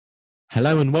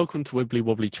Hello and welcome to Wibbly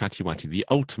Wobbly Chatty Watty, the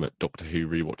ultimate Doctor Who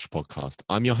rewatch podcast.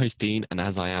 I'm your host Dean, and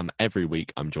as I am every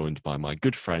week, I'm joined by my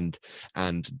good friend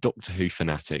and Doctor Who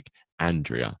fanatic,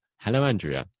 Andrea. Hello,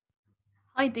 Andrea.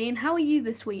 Hi Dean, how are you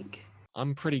this week?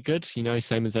 I'm pretty good,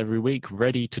 same as every week,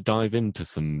 ready to dive into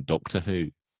some Doctor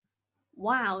Who.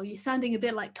 Wow, you're sounding a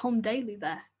bit like Tom Daly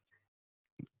there.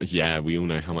 Yeah, we all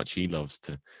know how much he loves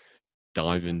to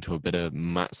dive into a bit of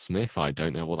Matt Smith. I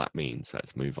don't know what that means.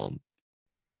 Let's move on.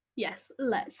 Yes,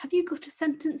 let's. Have you got a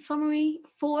sentence summary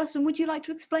for us, and would you like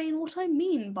to explain what I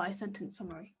mean by a sentence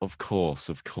summary? Of course,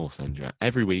 Andrea.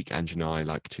 Every week, Andrea and I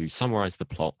like to summarise the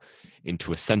plot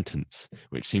into a sentence,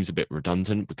 which seems a bit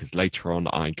redundant because later on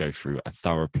I go through a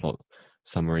thorough plot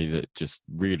summary that just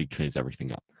really clears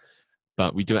everything up.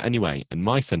 But we do it anyway, and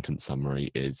my sentence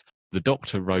summary is: the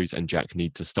Doctor, Rose and Jack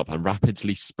need to stop a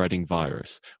rapidly spreading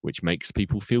virus, which makes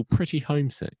people feel pretty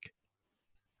homesick.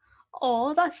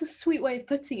 Oh, that's a sweet way of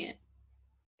putting it.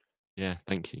 Yeah,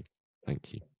 thank you.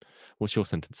 What's your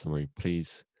sentence summary?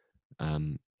 Please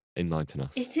enlighten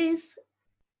us. It is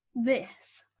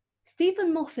this.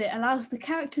 Stephen Moffat allows the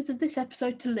characters of this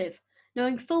episode to live,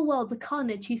 knowing full well the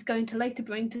carnage he's going to later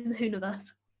bring to the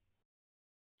Whoniverse.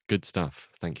 Good stuff.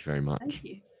 Thank you very much. Thank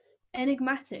you.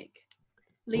 Enigmatic.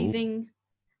 Leaving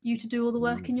you to do all the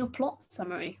work in your plot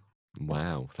summary.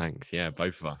 Wow, thanks. Yeah,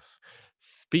 both of us.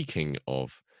 Speaking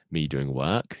of me doing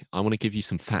work, I want to give you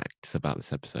some facts about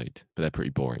this episode, but they're pretty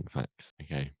boring facts.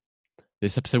 Okay.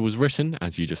 This episode was written,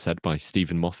 as you just said, by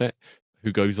Stephen Moffat,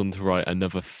 who goes on to write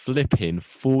another flipping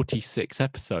 46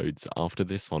 episodes after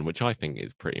this one, which I think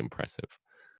is pretty impressive.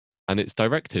 And it's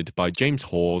directed by James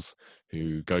Hawes,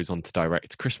 who goes on to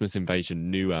direct Christmas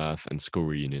Invasion, New Earth, and School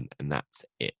Reunion, and that's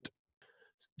it.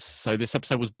 So this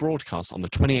episode was broadcast on the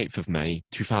 28th of May,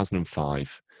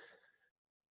 2005.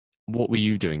 What were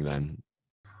you doing then?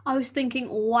 I was thinking,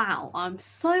 wow, I'm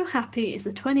so happy it's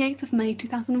the 28th of May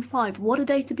 2005. What a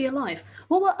day to be alive.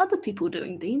 What were other people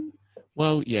doing, Dean?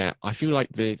 Well, yeah, I feel like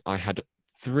I had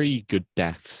 3 good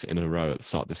deaths in a row at the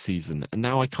start of the season, and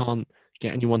now I can't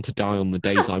get anyone to die on the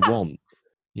days I want.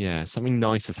 Yeah, something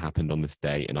nice has happened on this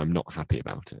day, and I'm not happy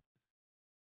about it.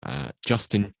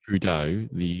 Justin Trudeau,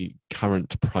 the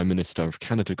current Prime Minister of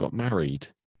Canada, got married.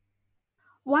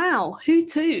 Wow, who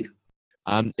to?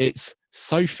 It's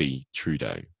Sophie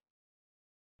Trudeau.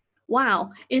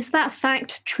 Wow, is that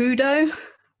fact Trudeau?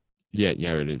 Yeah,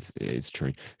 it is. It is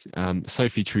true.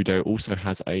 Sophie Trudeau also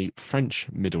has a French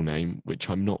middle name, which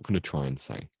I'm not going to try and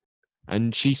say.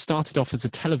 And she started off as a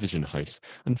television host.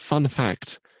 And fun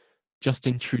fact,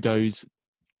 Justin Trudeau's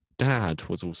dad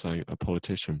was also a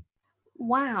politician.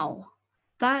 Wow,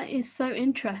 that is so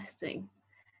interesting.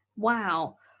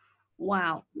 Wow.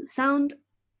 Sound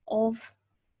of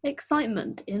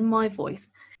excitement in my voice.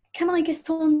 Can I get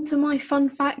on to my fun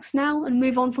facts now and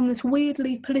move on from this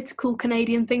weirdly political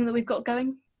Canadian thing that we've got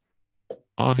going?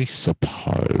 I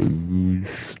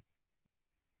suppose.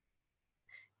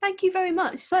 Thank you very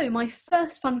much. So, my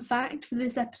first fun fact for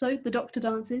this episode, The Doctor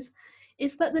Dances,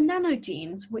 is that the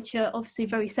nanogenes, which are obviously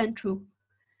very central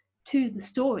to the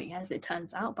story, as it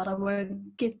turns out, but I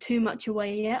won't give too much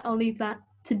away yet. I'll leave that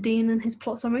to Dean and his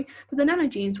plot summary. But the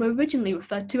nanogenes were originally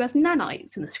referred to as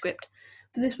nanites in the script,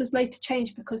 but this was later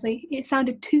changed because it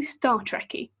sounded too Star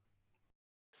Trek-y.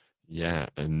 Yeah,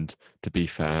 and to be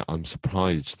fair, I'm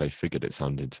surprised they figured it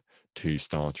sounded too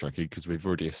Star Trek-y because we've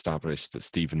already established that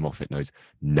Stephen Moffat knows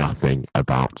nothing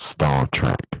about Star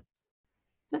Trek.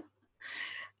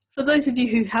 For those of you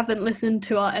who haven't listened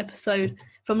to our episode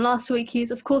from last week,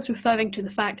 he's of course referring to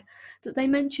the fact that they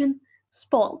mention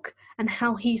Spock and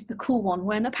how he's the cool one,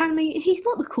 when apparently he's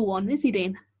not the cool one, is he,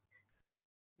 Dean?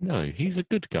 No, he's a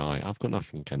good guy. I've got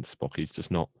nothing against Spock. He's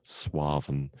just not suave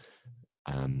and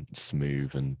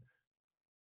smooth and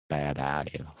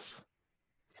badass.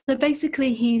 So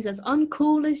basically, he's as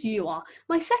uncool as you are.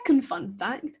 My second fun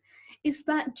fact is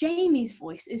that Jamie's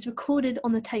voice is recorded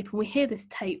on the tape, and we hear this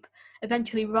tape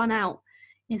eventually run out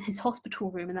in his hospital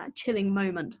room in that chilling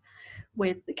moment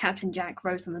with Captain Jack,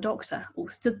 Rose and the Doctor all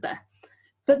stood there.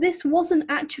 But this wasn't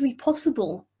actually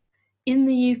possible in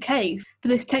the UK for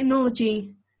this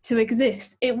technology to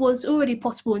exist. It was already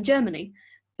possible in Germany,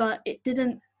 but it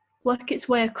didn't work its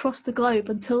way across the globe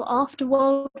until after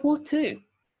World War II.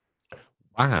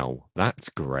 Wow, that's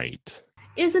great.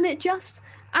 Isn't it just?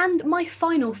 And my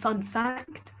final fun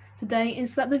fact today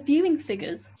is that the viewing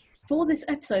figures for this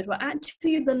episode were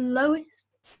actually the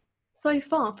lowest so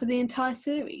far for the entire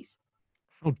series.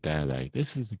 How dare they?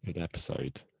 This is a good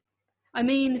episode. I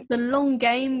mean, The Long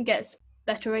Game gets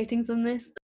better ratings than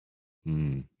this.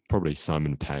 Probably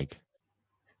Simon Pegg.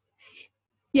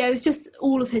 Yeah, it was just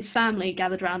all of his family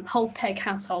gathered around, the whole Pegg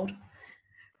household.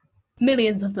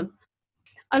 Millions of them.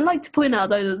 I'd like to point out,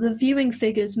 though, that the viewing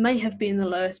figures may have been the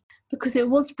lowest because it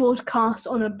was broadcast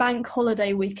on a bank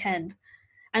holiday weekend,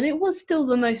 and it was still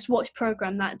the most watched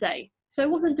programme that day, so it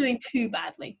wasn't doing too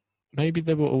badly. Maybe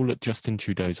they were all at Justin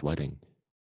Trudeau's wedding.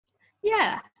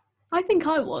 Yeah, I think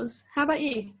I was. How about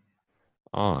you?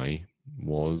 I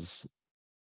was.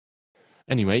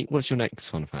 Anyway, what's your next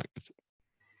fun fact?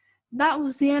 That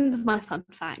was the end of my fun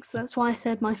facts. That's why I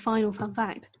said my final fun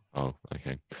fact. Oh,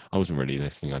 okay. I wasn't really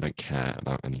listening. I don't care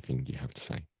about anything you have to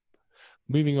say.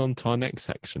 Moving on to our next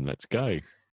section. Let's go.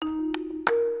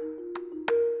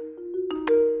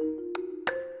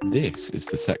 This is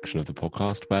the section of the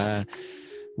podcast where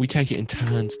we take it in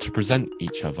turns to present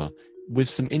each other with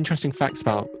some interesting facts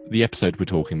about the episode we're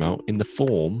talking about in the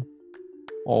form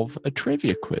of a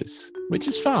trivia quiz, which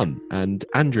is fun. And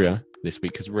Andrea this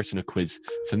week has written a quiz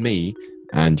for me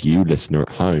and you, listener at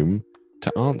home,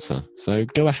 to answer. So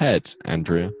go ahead,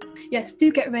 Andrea. Yes,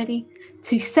 do get ready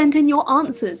to send in your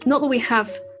answers. Not that we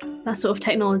have that sort of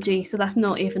technology, so that's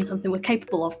not even something we're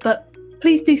capable of, but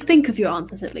please do think of your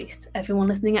answers at least, everyone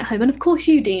listening at home. And of course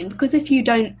you, Dean, because if you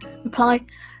don't reply,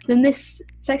 then this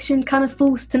section kind of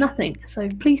falls to nothing. So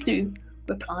please do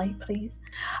reply, please.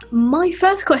 My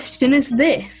first question is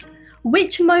this.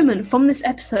 Which moment from this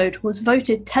episode was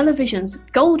voted television's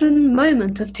golden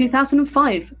moment of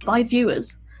 2005 by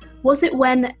viewers? Was it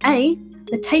when A,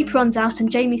 the tape runs out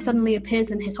and Jamie suddenly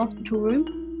appears in his hospital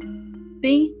room?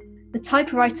 B, the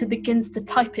typewriter begins to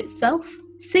type itself?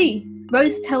 C,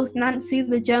 Rose tells Nancy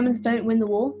the Germans don't win the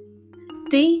war?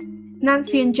 D,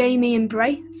 Nancy and Jamie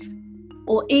embrace?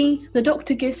 Or E, the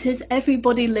doctor gives his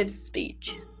everybody lives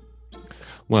speech?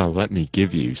 Well, let me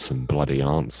give you some bloody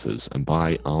answers. And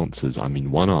by answers, I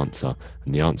mean one answer.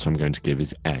 And the answer I'm going to give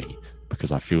is A,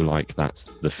 because I feel like that's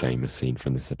the famous scene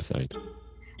from this episode.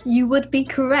 You would be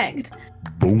correct.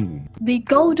 Boom. The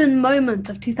golden moment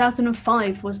of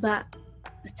 2005 was that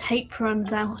the tape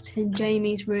runs out in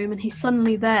Jamie's room and he's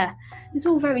suddenly there. It's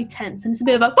all very tense and it's a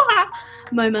bit of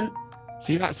a moment.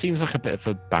 See, that seems like a bit of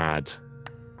a bad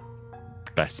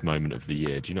best moment of the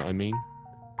year. Do you know what I mean?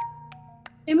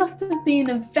 It must have been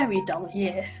a very dull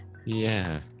year.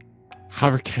 Yeah.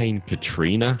 Hurricane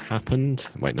Katrina happened.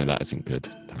 Wait, no, that isn't good.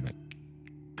 Damn it.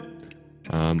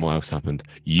 What else happened?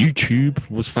 YouTube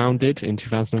was founded in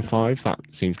 2005. That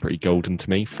seems pretty golden to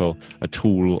me for a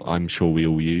tool I'm sure we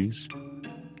all use.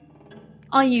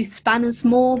 I use spanners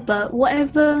more, but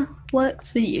whatever works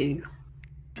for you.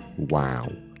 Wow.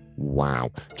 Do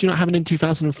you know what happened in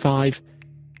 2005?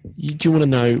 Do you want to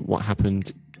know what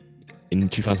happened in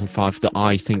 2005 that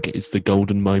I think is the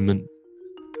golden moment?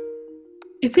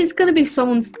 If it's going to be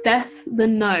someone's death,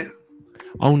 then no.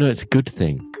 Oh no, it's a good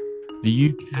thing.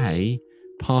 The UK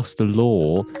passed a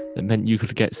law that meant you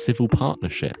could get civil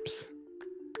partnerships.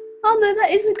 Oh no, that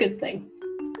is a good thing.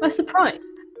 I'm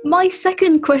surprised. My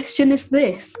second question is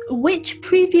this. Which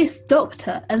previous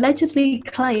Doctor allegedly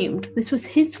claimed this was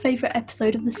his favourite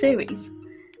episode of the series?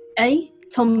 A,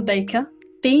 Tom Baker.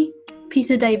 B,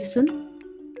 Peter Davison.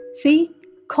 C,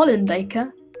 Colin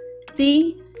Baker.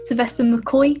 D, Sylvester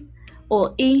McCoy.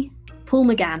 Or E, Paul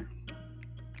McGann.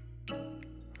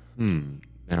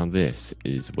 Now this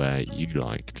is where you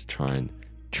like to try and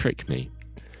trick me,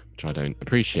 which I don't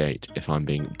appreciate if I'm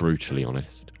being brutally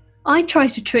honest. I try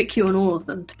to trick you on all of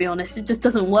them, to be honest. It just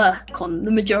doesn't work on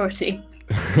the majority.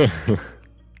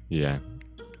 Yeah,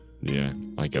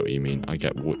 I get what you mean. I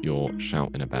get what you're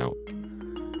shouting about.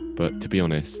 But to be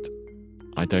honest,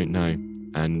 I don't know.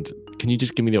 And can you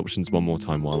just give me the options one more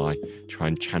time while I try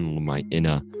and channel my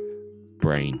inner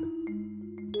brain?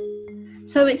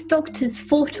 So it's Doctors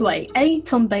 4 to 8. A,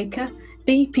 Tom Baker.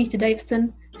 B, Peter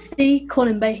Davison. C,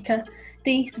 Colin Baker.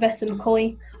 D, Sylvester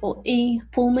McCoy. Or E,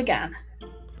 Paul McGann.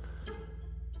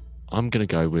 I'm going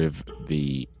to go with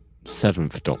the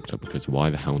 7th Doctor, because why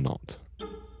the hell not?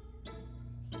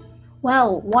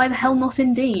 Well, why the hell not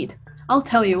indeed? I'll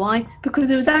tell you why. Because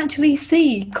it was actually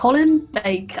C, Colin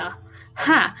Baker.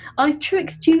 Ha! I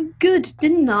tricked you good,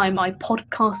 didn't I, my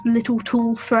podcast little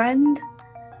tool friend?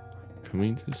 Can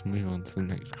we just move on to the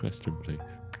next question, please?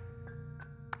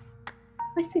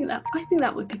 I think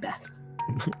that would be best.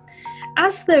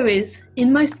 As there is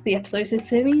in most of the episodes of this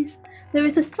series, there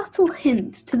is a subtle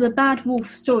hint to the Bad Wolf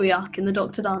story arc in the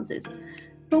Doctor Dances.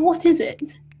 But what is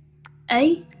it?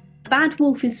 A, Bad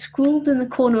Wolf is scrawled in the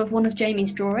corner of one of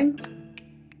Jamie's drawings.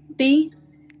 B,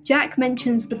 Jack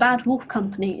mentions the Bad Wolf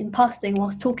Company in passing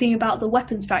whilst talking about the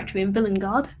weapons factory in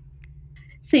Villengard.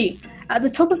 C, at the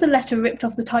top of the letter ripped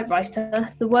off the typewriter,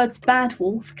 the words Bad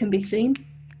Wolf can be seen.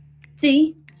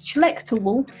 D, Schlechter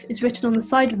Wolf is written on the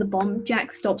side of the bomb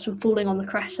Jack stops from falling on the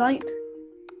crash site.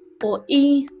 Or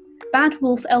E, Bad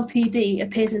Wolf Ltd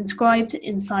appears inscribed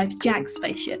inside Jack's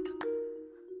spaceship?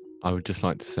 I would just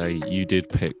like to say you did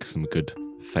pick some good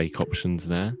fake options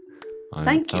there. I'm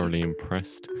Thank you. thoroughly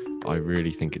impressed. I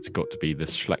really think it's got to be the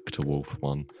Schlechter Wolf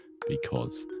one,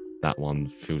 because that one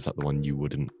feels like the one you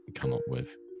wouldn't come up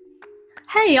with.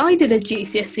 Hey, I did a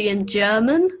GCSE in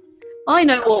German. I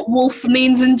know what wolf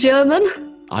means in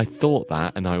German. I thought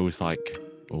that, and I was like,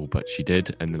 oh, but she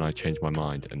did, and then I changed my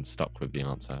mind and stuck with the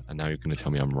answer, and now you're going to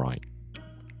tell me I'm right.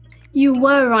 You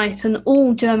were right, and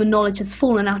all German knowledge has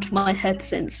fallen out of my head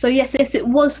since. So yes, it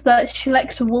was that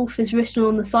Schlechter Wolf is written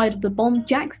on the side of the bomb.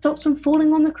 Jack stops from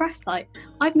falling on the crash site.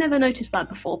 I've never noticed that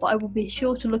before, but I will be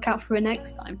sure to look out for it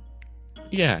next time.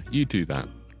 Yeah, you do that.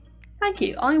 Thank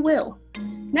you, I will.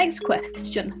 Next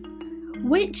question.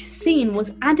 Which scene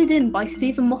was added in by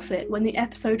Stephen Moffat when the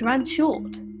episode ran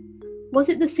short? Was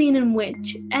it the scene in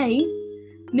which A.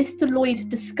 Mr. Lloyd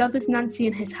discovers Nancy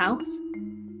in his house?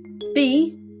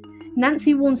 B.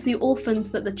 Nancy warns the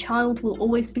orphans that the child will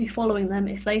always be following them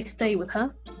if they stay with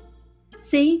her?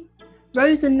 C.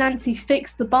 Rose and Nancy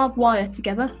fix the barbed wire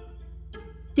together?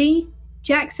 D.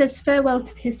 Jack says farewell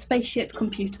to his spaceship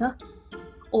computer?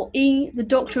 Or E. The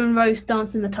Doctor and Rose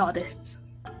dance in the TARDIS?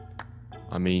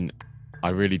 I mean, I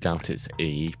really doubt it's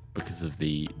E because of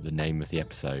the name of the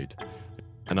episode.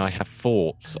 And I have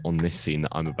thoughts on this scene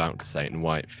that I'm about to say and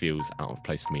why it feels out of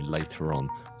place to me later on.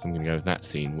 So I'm going to go with that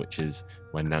scene, which is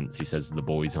when Nancy says the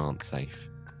boys aren't safe.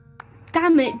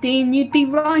 Damn it, Dean, you'd be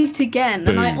right again,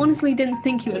 and I Boom. honestly didn't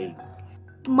think you would.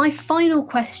 My final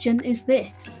question is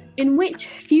this. In which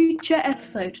future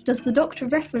episode does the Doctor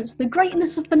reference the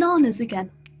greatness of bananas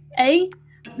again? A.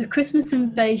 The Christmas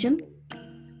Invasion.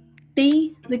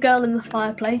 B. The Girl in the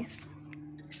Fireplace.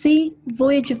 C.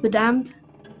 Voyage of the Damned.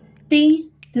 D.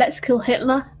 Let's Kill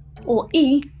Hitler. Or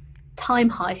E. Time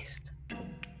Heist.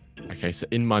 Okay, so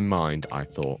in my mind, I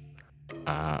thought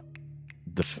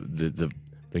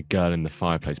the girl in the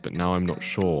fireplace, but now I'm not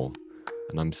sure,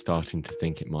 and I'm starting to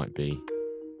think it might be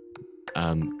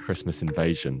Christmas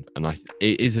Invasion, and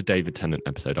it is a David Tennant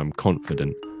episode. I'm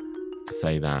confident to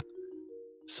say that,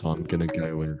 so I'm gonna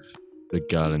go with the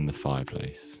girl in the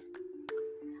fireplace.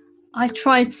 I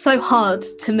tried so hard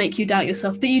to make you doubt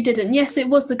yourself, but you didn't. Yes, it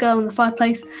was The Girl in the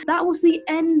Fireplace. That was the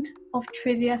end of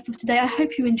trivia for today. I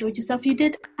hope you enjoyed yourself. You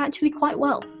did actually quite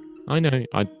well. I know,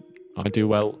 I do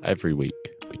well every week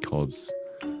because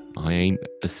I ain't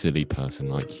a silly person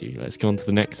like you. Let's go on to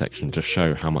the next section to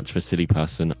show how much of a silly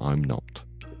person I'm not.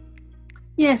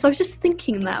 Yes, I was just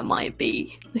thinking that might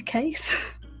be the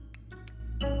case.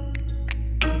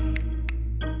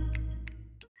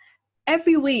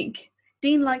 Every week,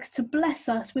 Dean likes to bless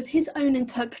us with his own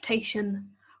interpretation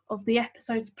of the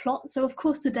episode's plot, so of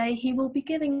course today he will be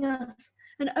giving us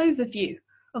an overview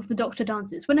of the Doctor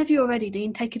dances. Whenever you're ready,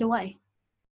 Dean, take it away.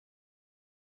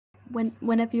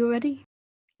 Whenever you're ready.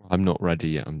 I'm not ready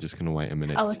yet. I'm just going to wait a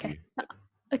minute. Oh, okay.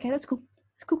 Okay, that's cool.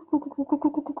 It's cool.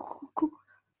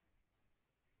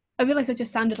 I realised I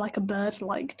just sounded like a bird,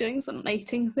 like doing some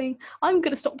mating thing. I'm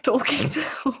going to stop talking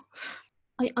now.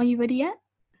 Are you ready yet?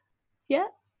 Yeah?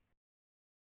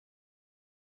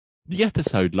 The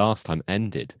episode last time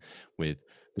ended with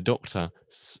the Doctor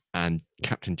and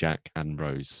Captain Jack and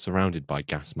Rose surrounded by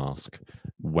gas mask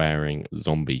wearing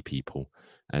zombie people.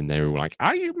 And they were all like,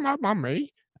 "Are you my mummy?"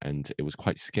 And it was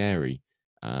quite scary.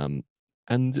 And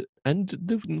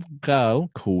the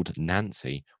girl called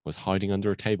Nancy was hiding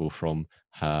under a table from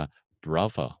her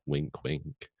brother. Wink,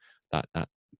 wink. That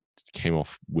came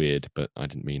off weird, but I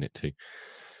didn't mean it to.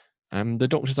 And the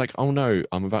Doctor's like, "Oh no,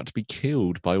 I'm about to be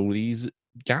killed by all these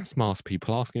gas mask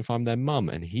people asking if I'm their mum."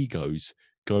 And he goes,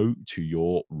 "Go to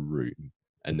your room."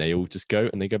 And they all just go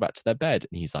and they go back to their bed.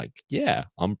 And he's like, "Yeah,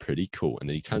 I'm pretty cool." And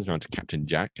then he turns around to Captain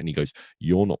Jack and he goes,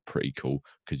 "You're not pretty cool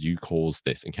because you caused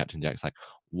this." And Captain Jack's like,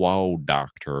 "Whoa,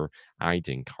 Doctor, I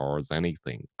didn't cause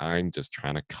anything. I'm just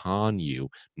trying to con you.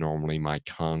 Normally my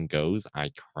con goes,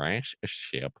 I crash a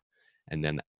ship and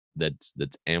then that's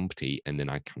empty, and then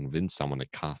I convince someone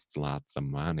it costs lots of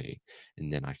money,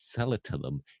 and then I sell it to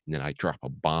them, and then I drop a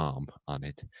bomb on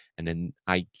it, and then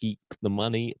I keep the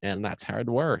money, and that's how it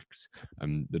works."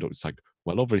 And the Doctor's like,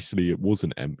 "Well, obviously it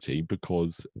wasn't empty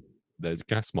because there's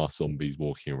gas mask zombies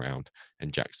walking around."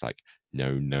 And Jack's like,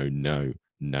 "No, no, no,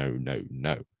 no, no,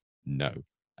 no, no."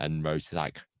 And Rose is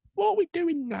like, "What are we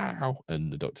doing now?"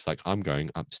 And the Doctor's like, "I'm going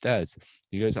upstairs."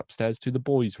 He goes upstairs to the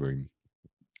boys' room.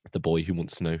 The boy who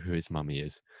wants to know who his mummy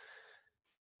is.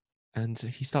 And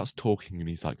he starts talking and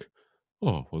he's like,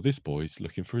 "Oh, well, this boy's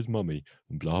looking for his mummy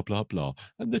and blah, blah, blah.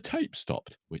 And the tape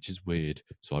stopped, which is weird.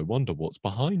 So I wonder what's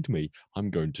behind me.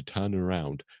 I'm going to turn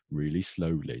around really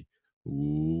slowly.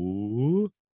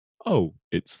 Ooh." oh,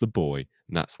 it's the boy.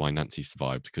 And that's why Nancy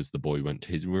survived, because the boy went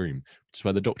to his room, which is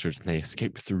where the doctor is. They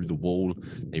escape through the wall,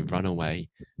 they run away,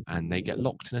 and they get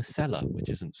locked in a cellar, which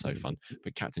isn't so fun.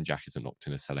 But Captain Jack isn't locked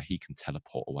in a cellar. He can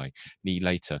teleport away. And he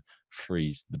later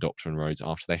frees the Doctor and Rose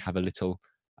after they have a little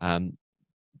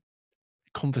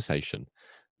conversation.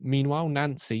 Meanwhile,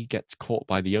 Nancy gets caught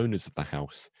by the owners of the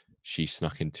house she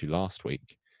snuck into last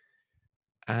week.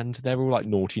 And they're all like,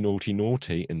 naughty, naughty,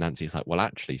 naughty. And Nancy's like, well,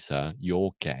 actually, sir,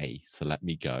 you're gay, so let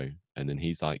me go. And then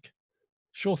he's like,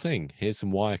 sure thing, here's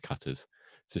some wire cutters.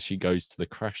 So she goes to the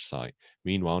crash site.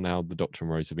 Meanwhile, now the Doctor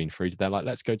and Rose have been freed. They're like,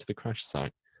 let's go to the crash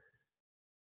site.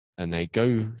 And they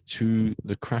go to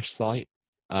the crash site,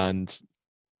 and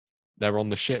they're on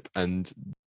the ship, and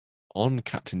on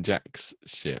Captain Jack's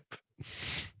ship,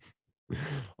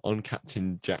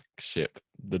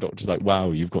 the Doctor's like,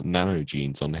 wow, you've got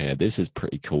nanogenes on here. This is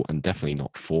pretty cool, and definitely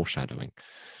not foreshadowing.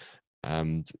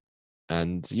 And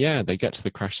yeah, they get to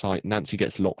the crash site. Nancy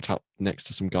gets locked up next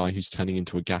to some guy who's turning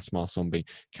into a gas mask zombie.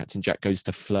 Captain Jack goes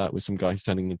to flirt with some guy who's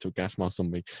turning into a gas mask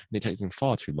zombie, and it takes him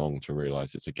far too long to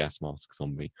realize it's a gas mask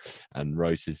zombie. And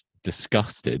Rose is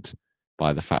disgusted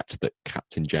by the fact that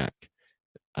Captain Jack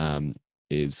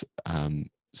is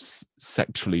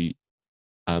sexually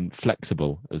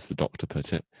flexible, as the Doctor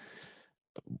put it,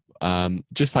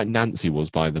 just like Nancy was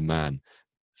by the man.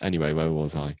 Anyway, where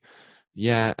was I?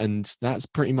 Yeah, and that's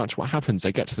pretty much what happens.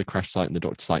 They get to the crash site, and the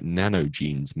Doctor's like,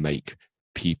 nanogenes make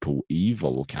people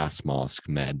evil gas mask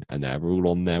men, and they're all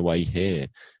on their way here.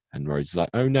 And Rose is like,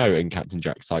 oh no. And Captain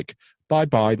Jack's like,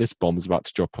 bye-bye, this bomb's about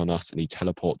to drop on us. And he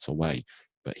teleports away.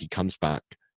 But he comes back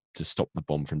to stop the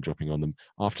bomb from dropping on them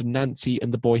after Nancy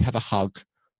and the boy have a hug,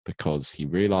 because he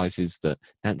realizes that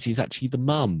Nancy is actually the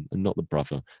mum and not the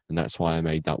brother. And that's why I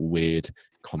made that weird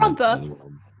comment. Brother.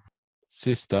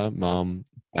 Sister, mum,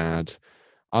 dad,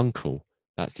 uncle.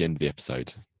 That's the end of the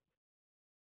episode.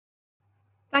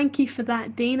 Thank you for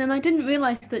that, Dean. And I didn't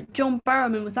realise that John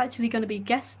Barrowman was actually going to be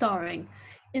guest starring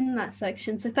in that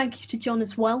section. So thank you to John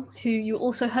as well, who you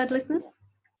also heard, listeners.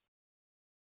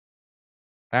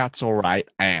 That's all right,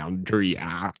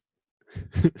 Andrea.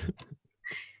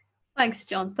 Thanks,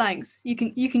 John. Thanks. You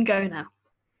can go now.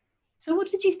 So what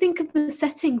did you think of the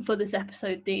setting for this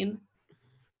episode, Dean?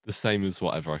 The same as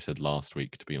whatever I said last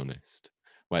week, to be honest.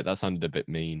 Wait, that sounded a bit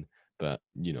mean, but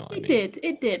you know what I mean.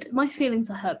 It did. My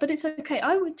feelings are hurt, but it's okay.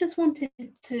 I just wanted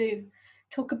to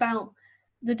talk about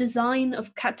the design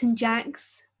of Captain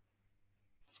Jack's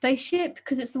spaceship,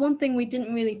 because it's the one thing we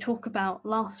didn't really talk about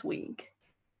last week.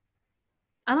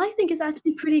 And I think it's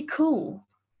actually pretty cool.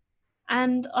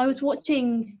 And I was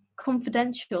watching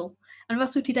Confidential, and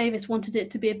Russell T Davies wanted it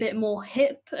to be a bit more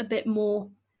hip, a bit more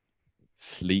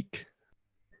sleek.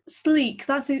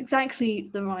 That's exactly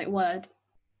the right word.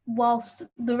 Whilst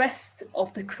the rest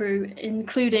of the crew,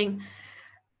 including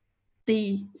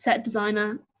the set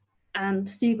designer and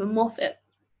Stephen Moffat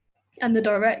and the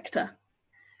director,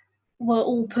 were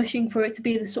all pushing for it to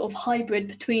be the sort of hybrid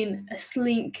between a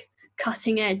sleek,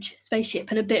 cutting-edge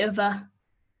spaceship and a bit of a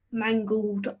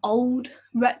mangled, old,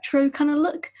 retro kind of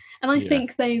look. And I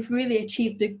think they've really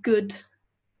achieved a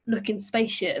good-looking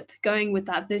spaceship going with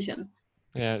that vision.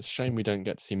 Yeah, it's a shame we don't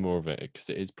get to see more of it, because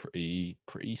it is pretty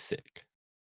sick.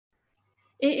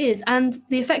 It is, and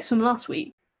the effects from last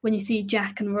week, when you see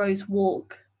Jack and Rose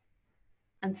walk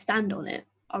and stand on it,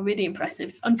 are really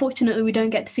impressive. Unfortunately, we don't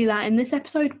get to see that in this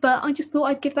episode, but I just thought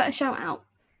I'd give that a shout out.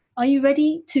 Are you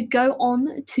ready to go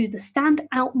on to the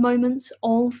standout moments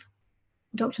of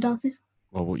Doctor Dances?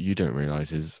 Well, what you don't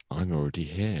realise is I'm already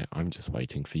here. I'm just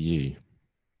waiting for you.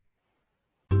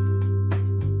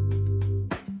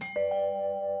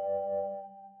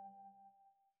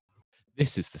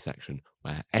 This is the section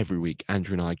where every week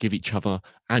Andrew and I give each other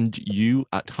and you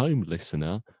at home,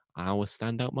 listener, our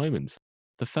standout moments.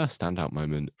 The first standout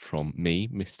moment from me,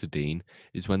 Mr. Dean,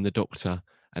 is when the Doctor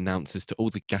announces to all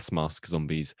the gas mask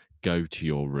zombies, go to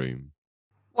your room.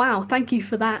 Wow, thank you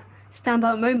for that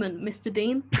standout moment, Mr.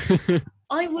 Dean.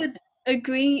 I would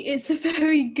agree, it's a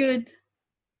very good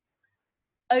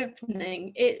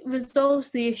opening. It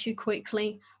resolves the issue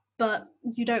quickly, but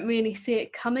you don't really see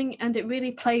it coming, and it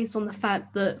really plays on the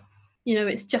fact that, you know,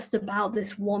 it's just about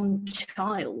this one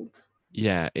child.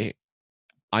 Yeah,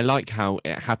 I like how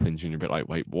it happens and you're a bit like,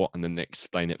 wait, what? And then they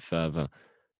explain it further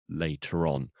later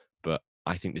on. But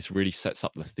I think this really sets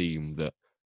up the theme that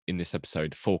in this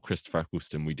episode, for Christopher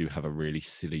Eccleston, we do have a really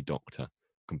silly Doctor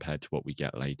compared to what we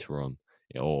get later on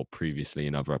or previously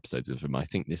in other episodes of him. I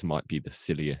think this might be the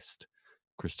silliest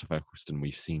Christopher Eccleston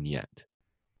we've seen yet.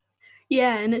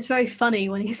 Yeah, and it's very funny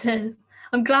when he says,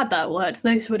 I'm glad that worked.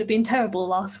 Those would have been terrible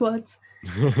last words.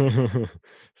 It's a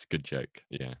good joke,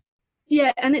 yeah.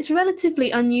 Yeah, and it's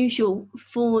relatively unusual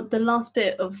for the last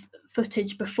bit of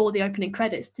footage before the opening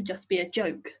credits to just be a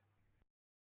joke.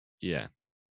 Yeah,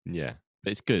 yeah.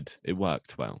 But it's good. It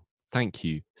worked well. Thank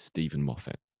you, Stephen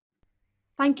Moffat.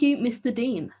 Thank you, Mr.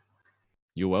 Dean.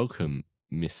 You're welcome,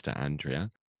 Mr. Andrea.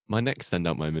 My next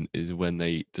standout moment is when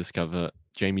they discover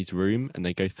Jamie's room and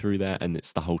they go through there, and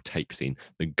it's the whole tape scene,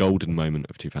 the golden moment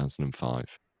of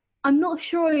 2005. I'm not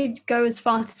sure I'd go as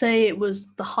far to say it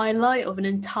was the highlight of an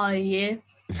entire year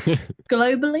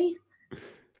globally,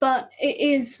 but it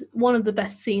is one of the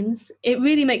best scenes. It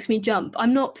really makes me jump.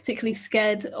 I'm not particularly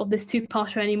scared of this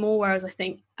two-parter anymore, whereas I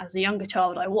think as a younger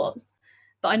child I was.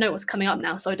 But I know what's coming up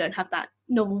now, so I don't have that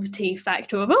novelty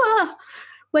factor of,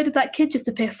 where did that kid just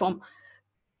appear from?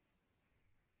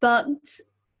 But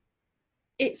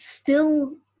it's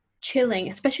still chilling,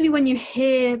 especially when you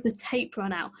hear the tape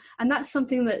run out. And that's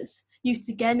something that's used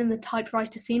again in the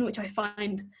typewriter scene, which I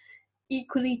find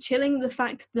equally chilling. The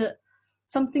fact that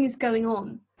something is going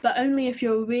on, but only if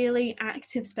you're a really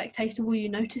active spectator will you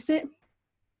notice it.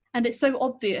 And it's so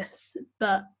obvious,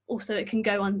 but also it can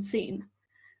go unseen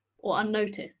or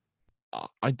unnoticed.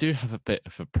 I do have a bit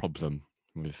of a problem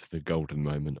with the golden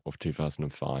moment of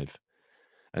 2005.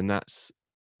 And that's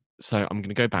so I'm going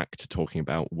to go back to talking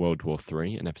about World War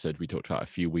III, an episode we talked about a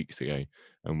few weeks ago.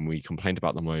 And we complained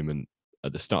about the moment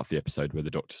at the start of the episode where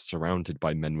the doctor's surrounded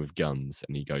by men with guns.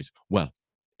 And he goes, well,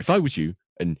 if I was you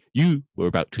and you were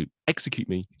about to execute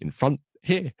me in front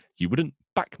here, you wouldn't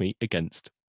back me against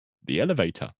the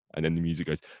elevator. And then the music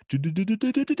goes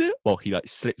while he like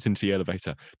slips into the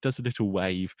elevator, does a little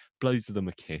wave, blows them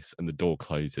a kiss, and the door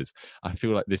closes. I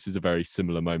feel like this is a very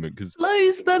similar moment because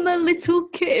Blows them a little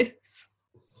kiss.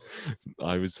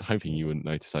 I was hoping you wouldn't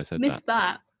notice I said Missed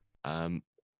that.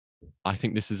 I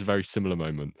think this is a very similar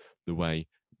moment. The way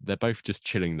they're both just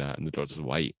chilling there, and the doctor's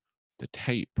wait, the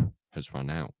tape has run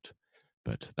out,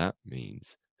 but that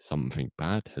means something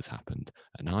bad has happened,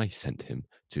 and I sent him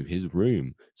to his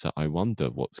room. So I wonder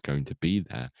what's going to be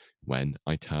there when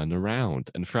I turn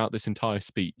around. And throughout this entire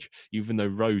speech, even though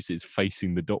Rose is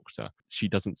facing the doctor, she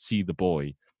doesn't see the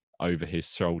boy over his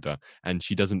shoulder, and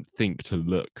she doesn't think to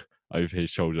look over his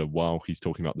shoulder while he's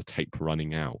talking about the tape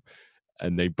running out.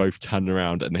 And they both turn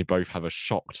around and they both have a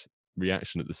shocked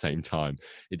reaction at the same time.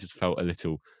 It just felt a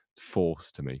little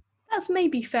forced to me. That's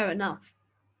maybe fair enough.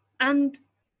 And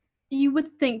you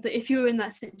would think that if you were in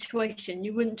that situation,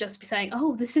 you wouldn't just be saying,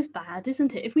 oh, this is bad,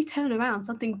 isn't it? If we turn around,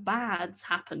 something bad's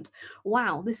happened.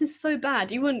 Wow, this is so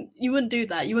bad. You wouldn't do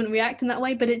that. You wouldn't react in that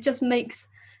way, but it just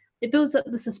builds up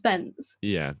the suspense.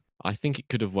 Yeah, I think it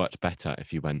could have worked better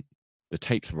if you went, the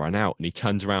tape's run out, and he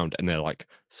turns around and they're like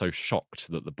so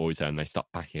shocked that the boy's there, and they start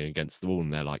backing against the wall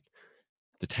and they're like,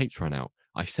 the tape's run out.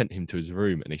 I sent him to his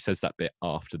room, and he says that bit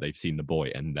after they've seen the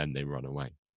boy, and then they run away.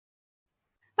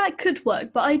 That could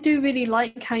work, but I do really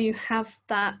like how you have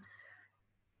that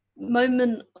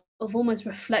moment of almost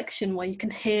reflection where you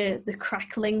can hear the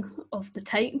crackling of the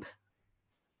tape.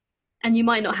 And you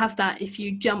might not have that if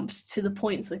you jumped to the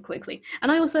point so quickly.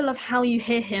 And I also love how you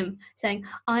hear him saying,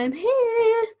 I am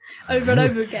here, over and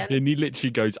over again. And he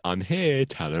literally goes, I'm here,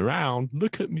 turn around,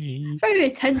 look at me. Very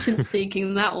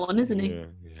attention-seeking, that one, isn't he? Yeah.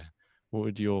 What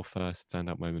would your first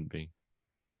stand-up moment be?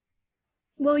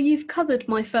 Well, you've covered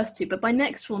my first two, but my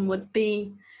next one would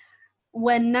be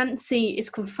when Nancy is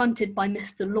confronted by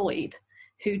Mr. Lloyd,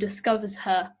 who discovers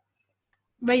her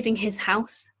raiding his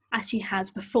house, as she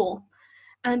has before.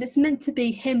 And it's meant to be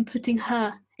him putting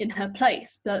her in her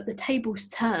place, but the tables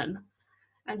turn.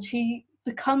 And she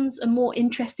becomes a more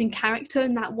interesting character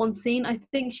in that one scene. I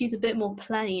think she's a bit more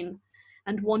plain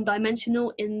and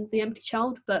one-dimensional in The Empty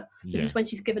Child, but this is when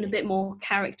she's given a bit more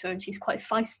character and she's quite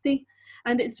feisty.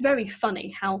 And it's very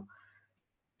funny how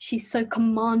she's so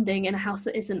commanding in a house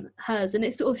that isn't hers. And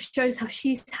it sort of shows how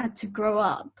she's had to grow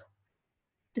up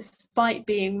despite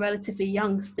being relatively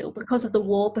young still, because of the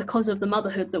war, because of the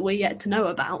motherhood that we're yet to know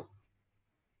about,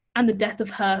 and the death of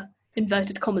her,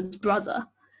 inverted commas, brother.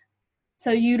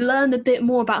 So you learn a bit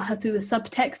more about her through the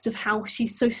subtext of how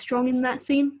she's so strong in that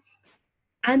scene.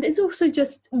 And it's also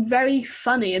just very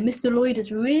funny, and Mr. Lloyd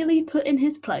is really put in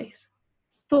his place.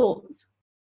 Thoughts?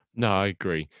 No, I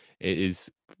agree. It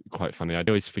is quite funny. I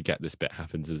always forget this bit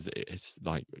happens, as it's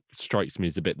like, strikes me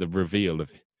as a bit, the reveal of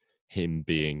him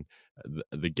being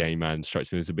the gay man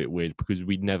strikes me as a bit weird, because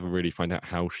we never really find out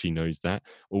how she knows that.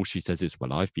 All she says is,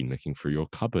 well, I've been looking through your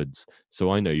cupboards, so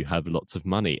I know you have lots of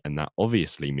money, and that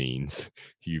obviously means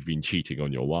you've been cheating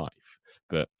on your wife.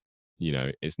 But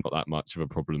it's not that much of a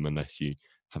problem unless you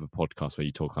have a podcast where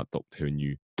you talk about Doctor Who and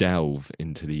you delve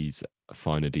into these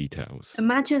finer details.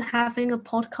 Imagine having a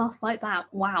podcast like that.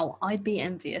 Wow, I'd be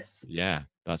envious. Yeah,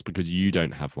 That's because you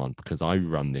don't have one, because I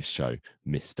run this show,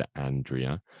 Mr.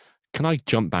 Andrea. Can I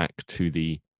jump back to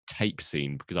the tape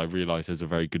scene? Because I realised there's a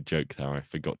very good joke there I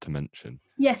forgot to mention.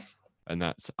 Yes. And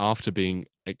that's after being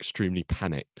extremely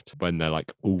panicked when they're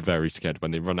like all very scared.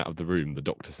 When they run out of the room, the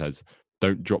doctor says,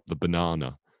 "Don't drop the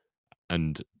banana."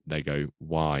 And they go,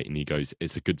 "Why?" And he goes,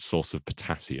 "It's a good source of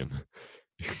potassium."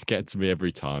 It gets me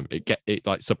every time. It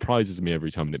like surprises me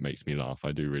every time, and it makes me laugh.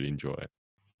 I do really enjoy it.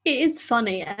 It is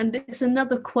funny, and it's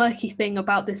another quirky thing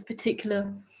about this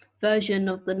particular version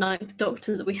of the Ninth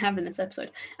Doctor that we have in this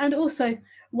episode. And also,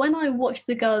 when I watched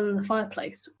The Girl in the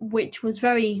Fireplace, which was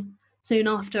very soon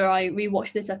after I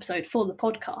rewatched this episode for the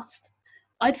podcast,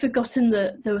 I'd forgotten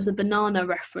that there was a banana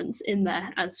reference in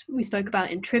there, as we spoke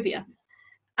about in trivia.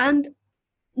 And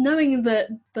knowing that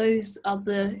those are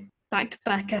the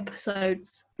back-to-back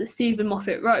episodes that Stephen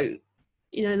Moffat wrote,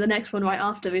 you know, the next one right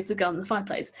after is The Girl in the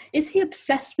Fireplace. Is he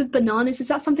obsessed with bananas? Is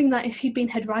that something that if he'd been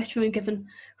head writer and given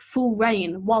full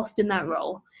reign whilst in that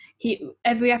role,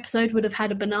 every episode would have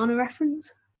had a banana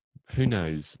reference? Who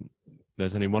knows?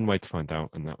 There's only one way to find out,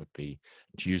 and that would be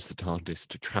to use the TARDIS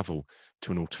to travel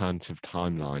to an alternative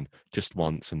timeline just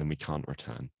once, and then we can't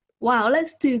return. Wow,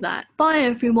 let's do that. Bye,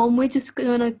 everyone. We're just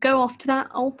going to go off to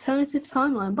that alternative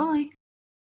timeline. Bye.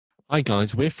 Hi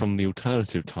guys, we're from the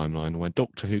alternative timeline where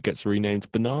Doctor Who gets renamed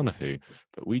Banana Who,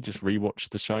 but we just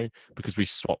rewatched the show because we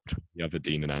swapped with the other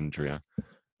Dean and Andrea.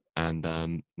 And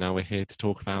now we're here to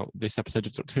talk about this episode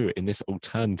of Doctor Who in this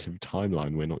alternative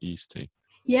timeline we're not used to.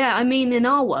 Yeah, I mean, in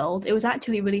our world, it was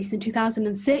actually released in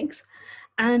 2006,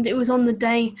 and it was on the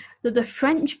day that the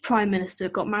French Prime Minister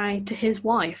got married to his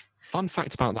wife. Fun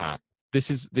fact about that,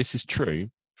 this is true.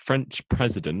 French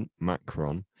President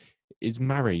Macron is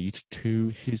married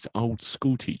to his old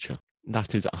school teacher.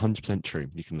 That is 100% true.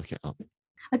 You can look it up.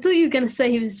 I thought you were going to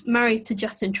say he was married to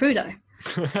Justin Trudeau.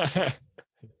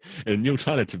 In the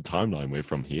alternative timeline we're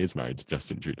from, he is married to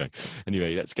Justin Trudeau.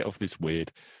 Anyway, let's get off this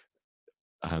weird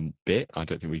bit, I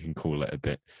don't think we can call it a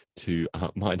bit, to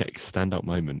my next standout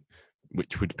moment,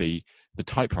 which would be the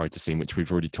typewriter scene, which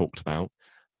we've already talked about.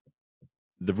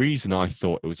 The reason I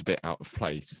thought it was a bit out of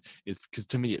place is because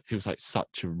to me it feels like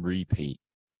such a repeat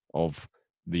of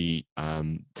the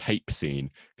tape scene,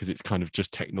 because it's kind of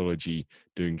just technology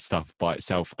doing stuff by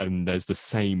itself, and there's the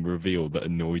same reveal that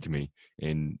annoyed me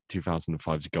in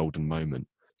 2005's Golden Moment,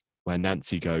 where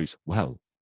Nancy goes, "Well,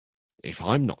 if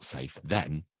I'm not safe,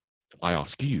 then I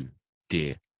ask you,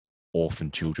 dear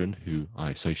orphan children who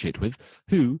I associate with,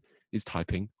 who is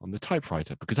typing on the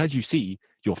typewriter? Because as you see,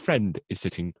 your friend is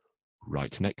sitting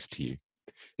right next to you."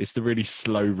 It's the really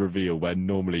slow reveal where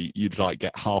normally you'd like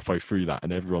get halfway through that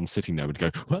and everyone sitting there would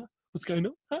go, "What? What's going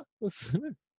on? Huh? What's..."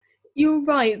 You're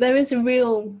right, there is a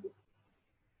real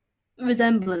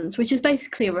resemblance, which is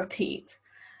basically a repeat.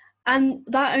 And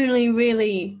that only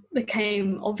really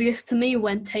became obvious to me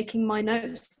when taking my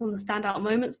notes on the standout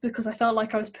moments, because I felt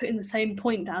like I was putting the same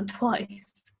point down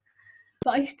twice.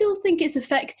 But I still think it's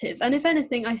effective. And if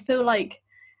anything, I feel like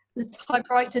the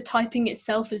typewriter typing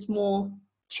itself is more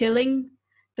chilling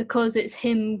because it's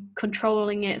him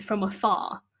controlling it from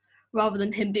afar rather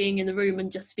than him being in the room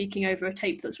and just speaking over a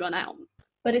tape that's run out.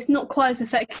 But it's not quite as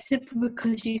effective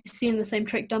because you've seen the same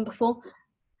trick done before.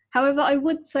 However, I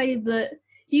would say that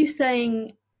you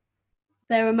saying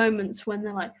there are moments when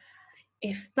they're like,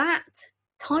 if that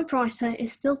typewriter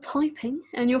is still typing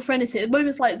and your friend is here,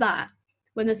 moments like that,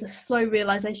 when there's a slow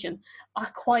realization,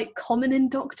 are quite common in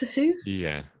Doctor Who.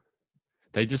 Yeah.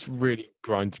 They just really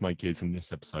grind my gears in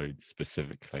this episode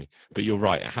specifically. But you're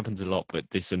right, it happens a lot, but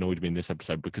this annoyed me in this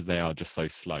episode because they are just so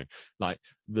slow. Like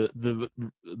the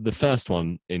first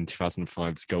one in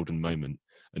 2005's Golden Moment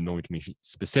annoyed me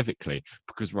specifically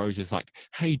because Rose is like,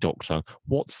 "Hey Doctor,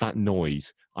 what's that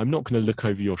noise? I'm not going to look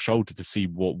over your shoulder to see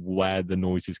where the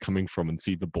noise is coming from and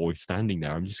see the boy standing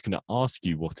there. I'm just going to ask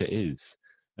you what it is."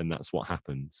 And that's what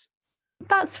happens.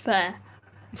 That's fair.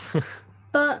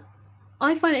 But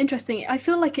I find it interesting. I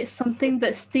feel like it's something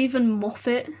that Stephen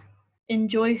Moffat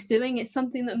enjoys doing. It's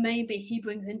something that maybe he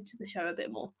brings into the show a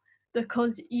bit more,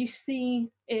 because you see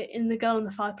it in The Girl in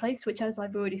the Fireplace, which, as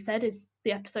I've already said, is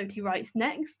the episode he writes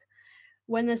next,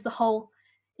 when there's the whole,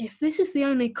 if this is the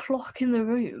only clock in the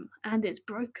room and it's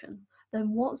broken,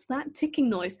 then what's that ticking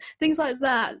noise? Things like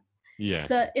that. Yeah.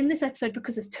 That in this episode,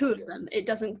 because there's two of them, it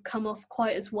doesn't come off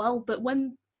quite as well. But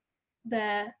when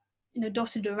they're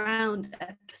dotted around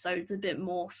episodes a bit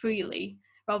more freely,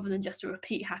 rather than just a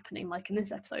repeat happening like in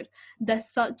this episode, they're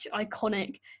such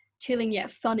iconic, chilling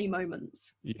yet funny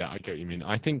moments. Yeah, I get what you mean.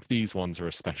 I think these ones are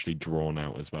especially drawn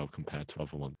out as well compared to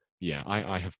other ones. Yeah,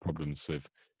 I have problems with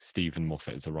Stephen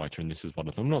Moffat as a writer, and this is one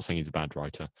of them. I'm not saying he's a bad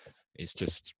writer. It's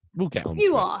just, we'll get on to it.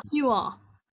 You are.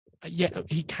 Yeah,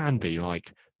 he can be.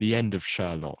 Like, the end of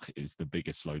Sherlock is the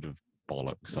biggest load of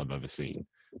bollocks I've ever seen.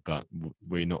 But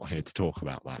we're not here to talk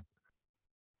about that.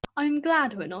 I'm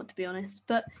glad we're not, to be honest.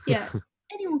 But yeah,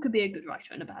 anyone could be a good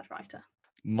writer and a bad writer.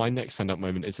 My next stand-up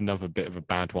moment is another bit of a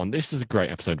bad one. This is a great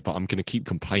episode, but I'm going to keep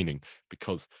complaining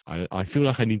because I feel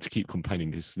like I need to keep complaining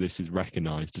because this is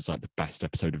recognised as like the best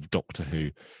episode of Doctor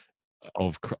Who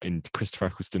in Christopher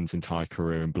Eccleston's entire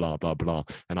career and blah, blah, blah.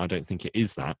 And I don't think it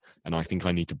is that. And I think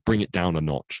I need to bring it down a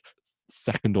notch.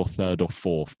 Second or third or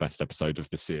fourth best episode of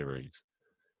the series.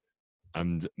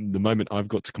 And the moment I've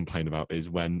got to complain about is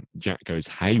when Jack goes,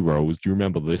 "Hey, Rose, do you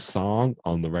remember this song?"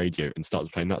 on the radio and starts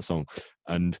playing that song.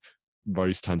 And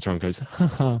Rose turns around and goes,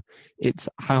 "Haha, it's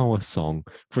our song.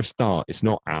 For a start, it's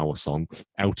not our song.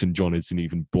 Elton John isn't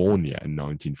even born yet in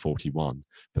 1941.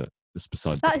 But that's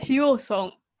besides the That's point. your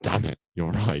song. Damn it,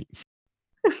 you're right.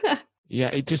 Yeah,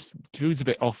 it just feels a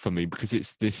bit off for me because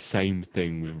it's this same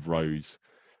thing with Rose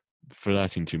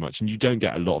flirting too much. And you don't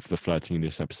get a lot of the flirting in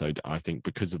this episode, I think,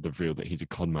 because of the reveal that he's a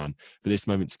con man. But this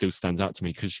moment still stands out to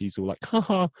me because she's all like,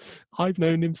 "Haha, I've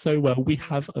known him so well. We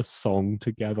have a song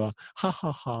together. Ha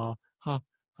ha ha. Ha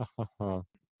ha ha ha."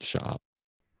 Shut up.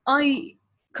 I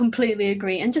completely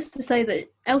agree. And just to say that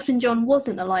Elton John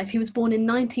wasn't alive, he was born in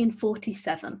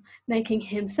 1947, making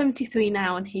him 73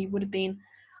 now, and he would have been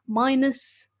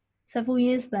minus several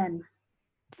years then.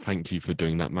 Thank you for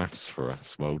doing that maths for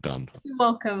us. Well done. You're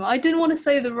welcome. I didn't want to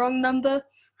say the wrong number,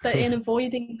 but in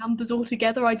avoiding numbers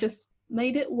altogether, I just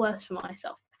made it worse for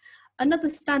myself. Another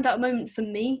standout moment for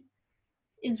me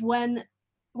is when,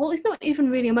 well, it's not even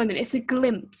really a moment, it's a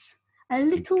glimpse. A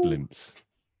little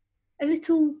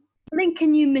blink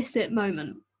and you miss it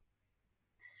moment.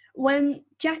 When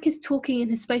Jack is talking in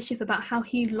his spaceship about how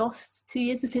he lost 2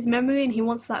 years of his memory and he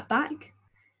wants that back,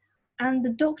 and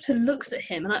the Doctor looks at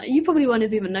him, and you probably won't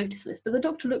have even noticed this, but the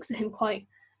Doctor looks at him quite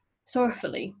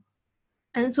sorrowfully,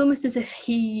 and it's almost as if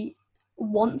he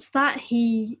wants that.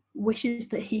 He wishes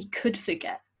that he could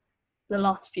forget the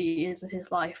last few years of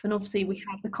his life. And obviously we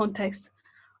have the context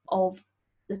of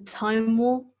the Time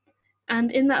War,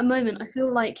 and in that moment I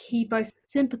feel like he both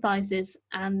sympathises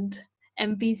and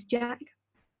envies Jack,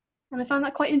 and I found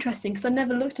that quite interesting because I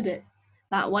never looked at it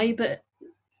that way, but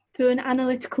through an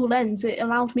analytical lens it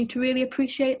allowed me to really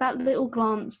appreciate that little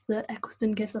glance that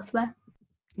Eccleston gives us there.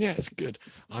 Yeah, it's good.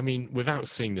 I mean, without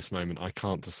seeing this moment, I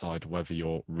can't decide whether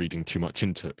you're reading too much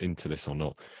into this or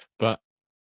not. But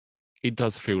it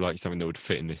does feel like something that would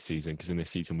fit in this season, because in this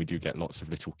season we do get lots of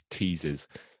little teasers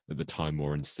at the Time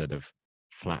War instead of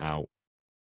flat out,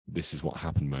 "This is what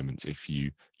happened" moments, if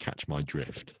you catch my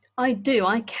drift. I do.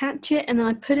 I catch it and then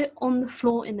I put it on the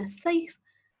floor in a safe,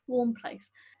 warm place.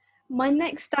 My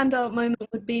next standout moment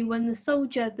would be when the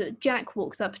soldier that Jack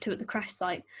walks up to at the crash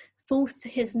site falls to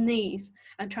his knees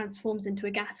and transforms into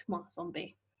a gas mask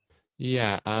zombie.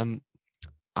 Yeah,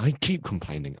 I keep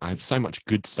complaining. I have so much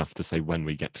good stuff to say when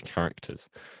we get to characters.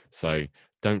 So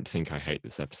don't think I hate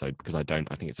this episode, because I don't.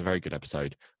 I think it's a very good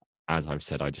episode. As I've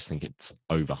said, I just think it's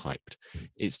overhyped.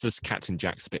 It's just Captain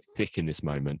Jack's a bit thick in this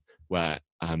moment where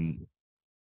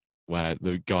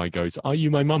the guy goes, "Are you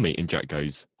my mummy?" And Jack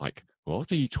goes like,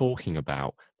 "What are you talking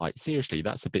about? Like, seriously,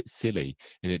 that's a bit silly."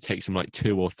 And it takes him like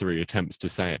 2 or 3 attempts to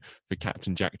say it for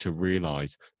Captain Jack to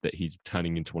realise that he's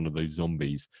turning into one of those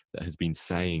zombies that has been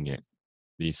saying it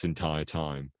this entire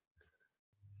time.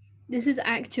 This is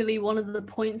actually one of the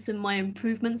points in my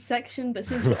improvements section, but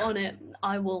since we're on it,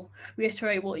 I will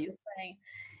reiterate what you're saying.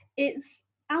 It's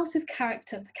out of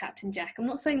character for Captain Jack. I'm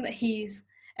not saying that he's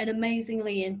an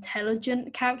amazingly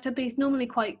intelligent character, but he's normally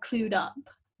quite clued up.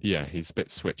 Yeah, he's a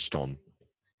bit switched on.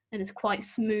 And is quite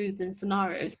smooth in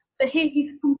scenarios. But here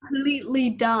he's completely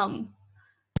dumb.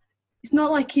 It's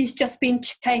not like he's just been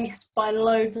chased by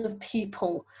loads of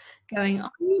people going,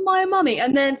 "Are you my mummy?"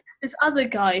 And then this other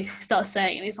guy starts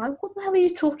saying, and he's like, "What the hell are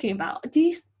you talking about? Do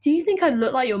you think I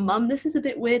look like your mum? This is a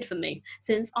bit weird for me,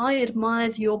 since I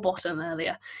admired your bottom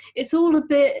earlier." It's all a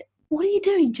bit, what are you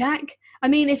doing, Jack? I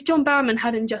mean, if John Barrowman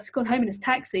hadn't just gone home in his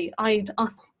taxi, I'd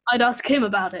ask him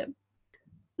about it.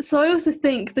 So I also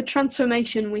think the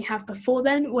transformation we have before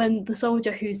then, when the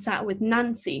soldier who sat with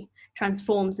Nancy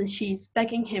transforms and she's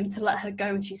begging him to let her go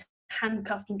and she's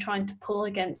handcuffed and trying to pull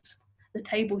against the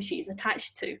table she's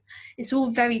attached to. It's all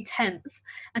very tense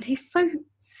and he's so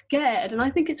scared, and I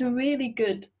think it's a really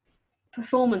good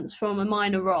performance from a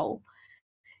minor role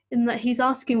in that he's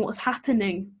asking what's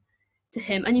happening to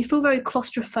him, and you feel very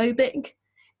claustrophobic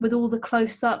with all the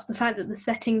close-ups, the fact that the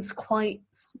setting's quite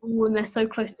small and they're so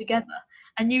close together,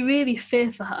 and you really fear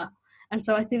for her. And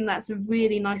so I think that's a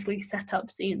really nicely set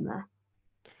up scene there.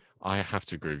 I have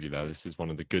to agree with you there. This is one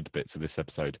of the good bits of this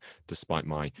episode, despite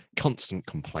my constant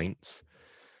complaints.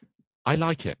 I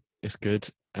like it. It's good.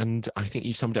 And I think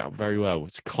you summed it up very well.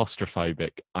 It's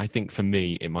claustrophobic. I think for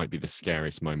me, it might be the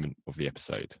scariest moment of the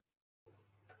episode.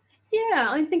 Yeah,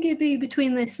 I think it'd be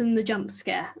between this and the jump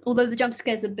scare. Although the jump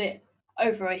scare's a bit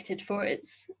overrated for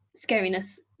its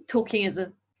scariness, talking as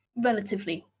a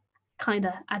relatively kind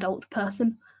of adult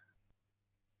person.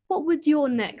 What would your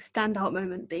next standout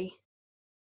moment be?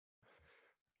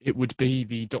 It would be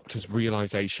the Doctor's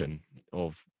realization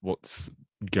of what's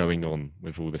going on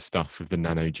with all this stuff with the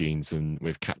nanogenes and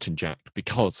with Captain Jack,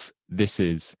 because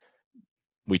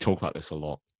we talk about this a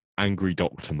lot, angry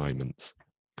Doctor moments.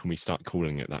 Can we start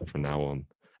calling it that from now on?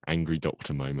 Angry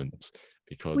Doctor moments.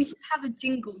 Because We should have a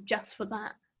jingle just for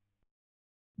that.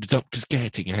 the Doctor's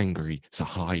getting angry, so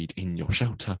hide in your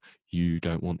shelter. You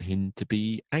don't want him to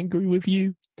be angry with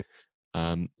you.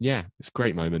 Yeah, it's a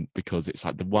great moment because it's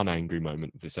like the one angry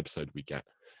moment of this episode we get.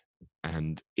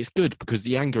 And it's good because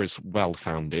the anger is well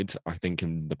founded. I think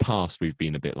in the past we've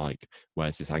been a bit like,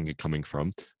 where's this anger coming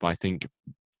from? But I think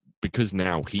because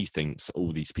now he thinks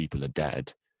all these people are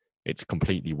dead, it's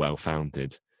completely well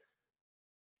founded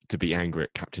to be angry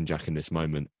at Captain Jack in this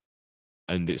moment.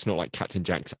 And it's not like Captain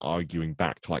Jack's arguing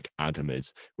back like Adam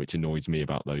is, which annoys me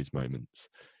about those moments.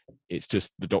 It's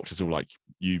just the Doctor's all like,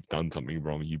 you've done something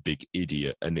wrong, you big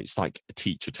idiot. And it's like a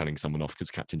teacher telling someone off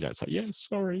because Captain Jack's like, yeah,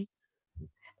 sorry.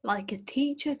 Like a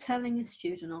teacher telling a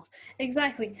student off.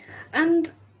 Exactly.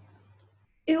 And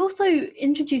it also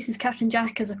introduces Captain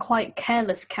Jack as a quite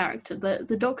careless character that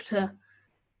the Doctor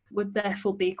would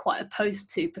therefore be quite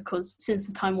opposed to, because since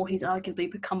the Time War he's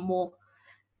arguably become more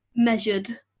measured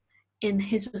in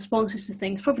his responses to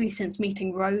things, probably since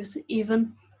meeting Rose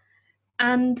even.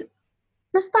 And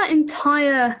just that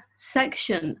entire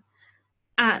section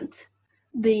at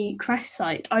the crash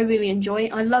site I really enjoy.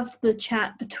 I love the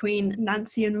chat between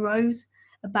Nancy and Rose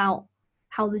about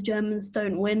how the Germans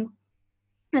don't win,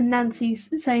 and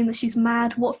Nancy's saying that she's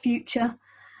mad, what future,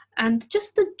 and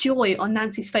just the joy on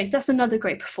Nancy's face. That's another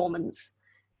great performance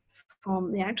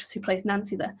from the actress who plays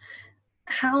Nancy there.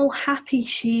 How happy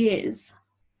she is,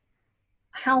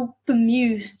 how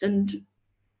bemused and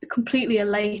completely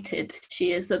elated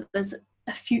she is that there's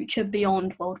a future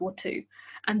beyond World War II,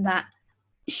 and that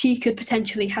she could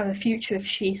potentially have a future if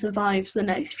she survives the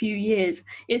next few years.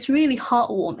 It's really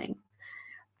heartwarming.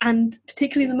 And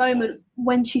particularly the moment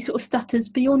when she sort of stutters,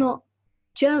 but you're not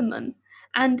German.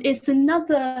 And it's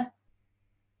another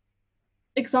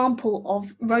example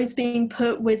of Rose being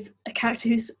put with a character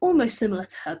who's almost similar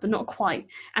to her, but not quite.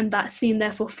 And that scene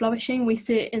therefore flourishing. We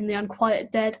see it in The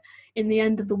Unquiet Dead, in The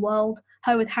End of the World,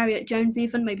 her with Harriet Jones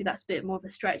even. Maybe that's a bit more of a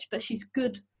stretch, but she's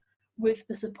good with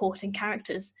the supporting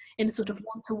characters in a sort of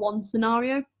one-to-one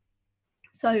scenario.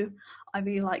 So I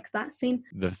really like that scene.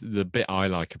 The bit I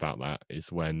like about that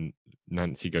is when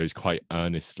Nancy goes quite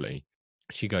earnestly.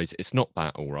 She goes, it's not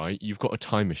that, all right? You've got a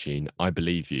time machine. I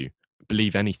believe you.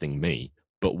 Believe anything, me.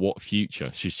 But what future?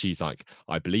 She's like,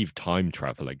 I believe time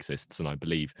travel exists and I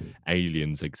believe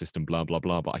aliens exist and blah, blah,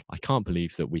 blah. But I can't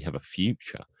believe that we have a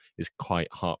future. It's quite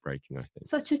heartbreaking, I think.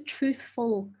 Such a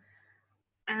truthful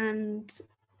and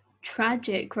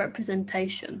tragic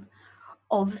representation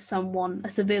of someone, a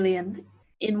civilian,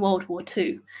 in World War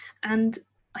II. And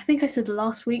I think I said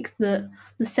last week that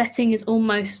the setting is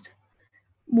almost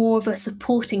more of a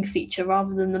supporting feature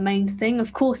rather than the main thing.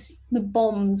 Of course, the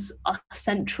bombs are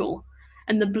central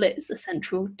and the Blitz are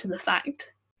central to the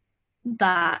fact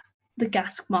that the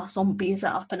gas mask zombies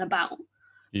are up and about.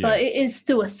 Yeah. But it is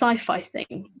still a sci-fi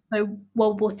thing. So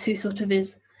World War II sort of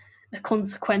is a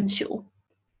consequential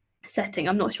setting.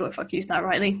 I'm not sure if I've used that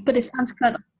rightly, but it sounds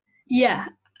clever. Yeah,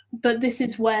 but this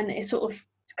is when it sort of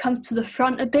comes to the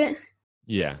front a bit.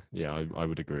 Yeah, I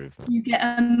would agree with that. You get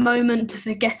a moment to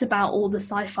forget about all the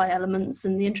sci-fi elements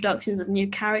and the introductions of new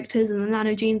characters and the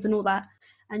nanogenes and all that,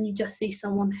 and you just see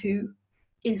someone who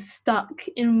is stuck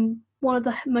in one of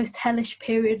the most hellish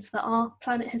periods that our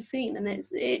planet has seen. And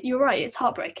you're right, it's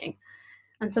heartbreaking.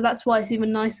 And so that's why it's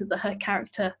even nicer that her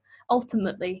character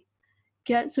ultimately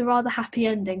gets a rather happy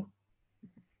ending.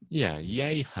 Yeah,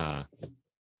 yay her.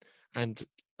 And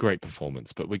great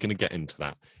performance, but we're going to get into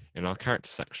that in our character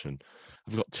section.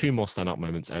 I've got two more stand-up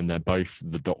moments, and they're both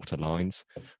the Doctor lines.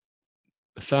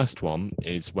 The first one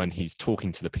is when he's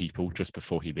talking to the people just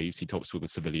before he leaves. He talks to all the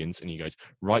civilians and he goes,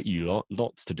 right, you lot,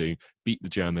 lots to do. Beat the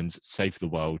Germans, save the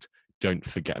world. Don't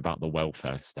forget about the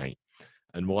welfare state.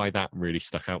 And why that really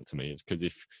stuck out to me is because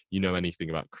if you know anything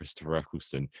about Christopher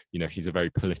Eccleston, you know, he's a very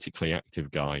politically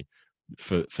active guy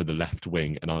for the left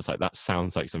wing. And I was like, that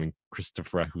sounds like something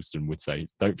Christopher Eccleston would say.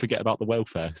 Don't forget about the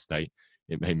welfare state.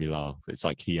 it made me laugh. It's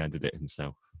like he ended it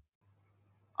himself.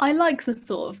 I like the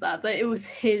thought of that it was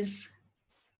his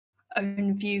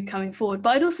own view coming forward.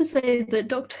 But I'd also say that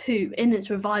Doctor Who, in its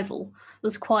revival,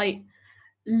 was quite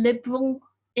liberal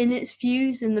in its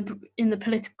views, in the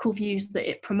political views that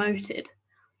it promoted.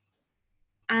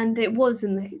 And it was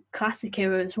in the classic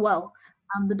era as well.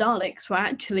 The Daleks were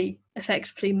actually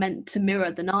effectively meant to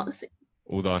mirror the Nazis.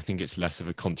 Although I think it's less of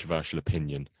a controversial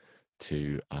opinion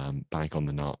to bag on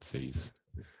the Nazis.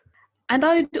 And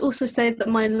I would also say that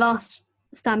my last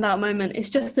standout moment is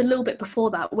just a little bit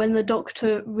before that, when the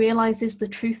Doctor realises the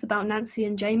truth about Nancy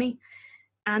and Jamie,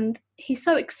 and he's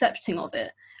so accepting of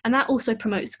it. And that also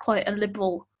promotes quite a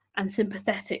liberal and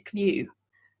sympathetic view,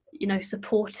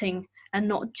 supporting and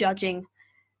not judging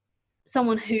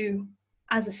someone who,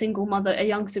 as a single mother, a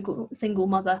young single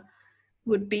mother,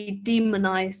 would be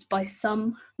demonized by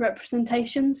some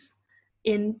representations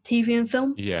in TV and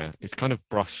film. Yeah, it's kind of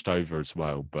brushed over as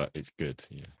well, but it's good.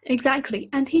 Yeah, exactly.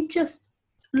 And he just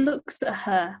looks at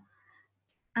her,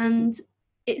 and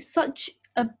it's such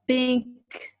a big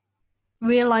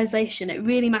realization. It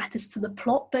really matters to the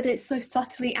plot, but it's so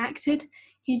subtly acted.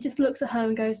 He just looks at her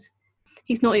and goes,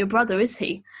 "He's not your brother, is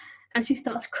he?" And she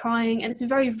starts crying, and it's a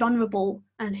very vulnerable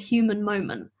and human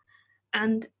moment.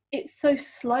 And it's so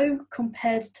slow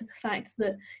compared to the fact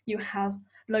that you have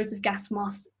loads of gas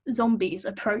mask zombies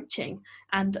approaching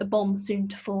and a bomb soon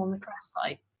to fall on the crash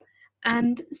site.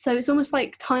 And so it's almost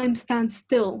like time stands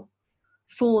still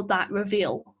for that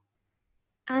reveal.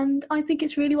 And I think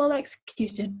it's really well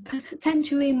executed.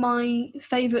 Potentially my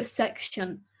favourite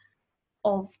section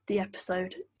of the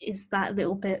episode is that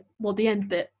little bit, the end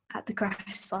bit at the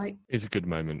crash site. It's a good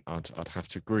moment. I'd have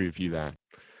to agree with you there.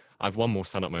 I have one more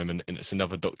stand-up moment, and it's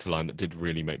another Doctor line that did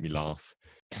really make me laugh.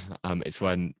 It's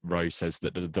when Rose says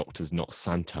that the Doctor's not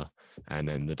Santa, and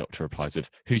then the Doctor replies with,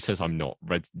 "Who says I'm not?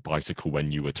 Red bicycle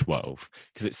when you were 12."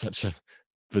 Because it's such a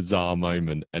bizarre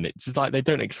moment, and it's just like they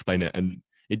don't explain it, and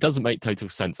it doesn't make total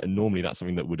sense. And normally that's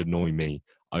something that would annoy me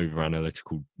over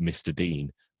analytical Mr.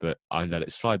 Dean, but I let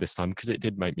it slide this time because it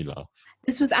did make me laugh.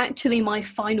 This was actually my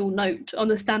final note on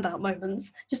the standout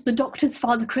moments. Just the Doctor's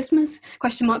Father Christmas,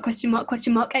 question mark, question mark,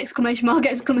 question mark, exclamation mark,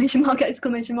 exclamation mark,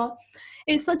 exclamation mark.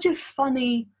 It's such a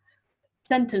funny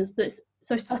sentence that's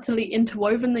so subtly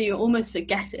interwoven that you almost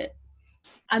forget it.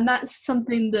 And that's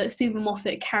something that Stephen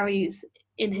Moffat carries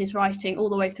in his writing all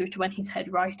the way through to when he's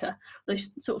head writer.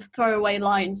 Those sort of throwaway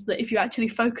lines that if you actually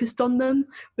focused on them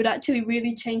would actually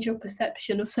really change your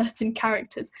perception of certain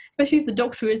characters, especially if the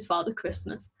Doctor is Father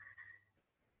Christmas.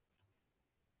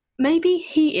 Maybe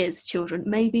he is, children,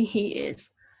 maybe he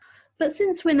is. But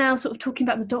since we're now sort of talking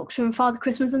about the Doctor and Father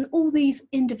Christmas and all these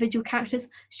individual characters,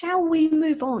 shall we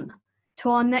move on to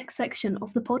our next section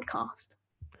of the podcast?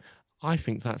 I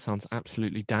think that sounds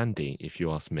absolutely dandy, if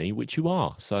you ask me, which you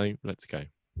are. So let's go.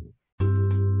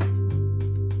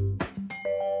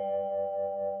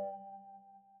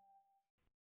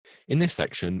 In this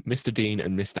section, Mr. Dean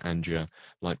and Mr. Andrea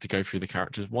like to go through the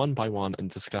characters one by one and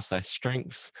discuss their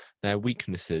strengths, their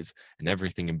weaknesses, and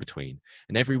everything in between.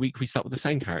 And every week we start with the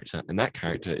same character, and that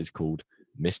character is called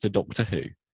Mr. Doctor Who.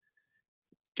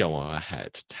 Go on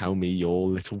ahead. Tell me your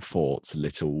little thoughts,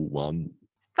 little one.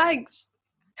 Thanks,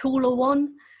 taller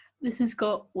one. This has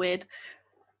got weird.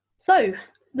 So,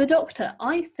 the Doctor.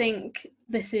 I think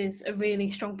this is a really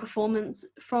strong performance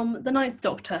from the Ninth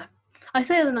Doctor. I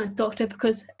say the Ninth Doctor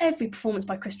because every performance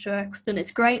by Christopher Eccleston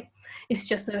is great. It's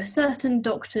just there are certain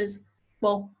Doctors,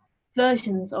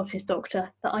 versions of his Doctor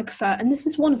that I prefer, and this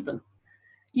is one of them.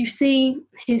 You see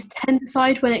his tender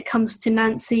side when it comes to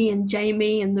Nancy and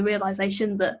Jamie and the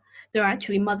realisation that they're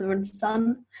actually mother and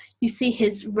son. You see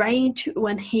his rage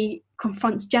when he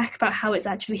confronts Jack about how it's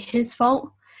actually his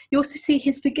fault. You also see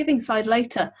his forgiving side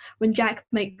later when Jack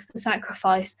makes the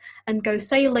sacrifice and goes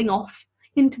sailing off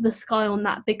into the sky on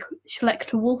that big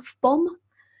Schlechter Wolf bomb.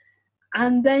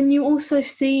 And then you also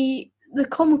see the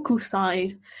comical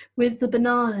side with the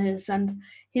bananas, and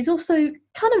he's also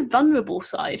kind of vulnerable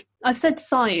side. I've said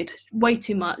side way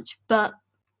too much, but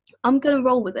I'm going to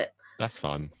roll with it. That's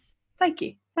fine. Thank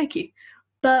you.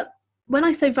 But when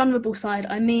I say vulnerable side,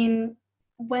 I mean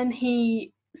when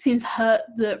he seems hurt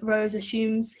that Rose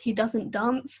assumes he doesn't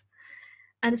dance.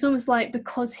 And it's almost like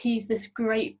because he's this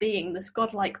great being, this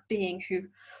godlike being who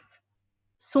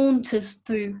saunters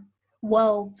through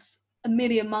worlds a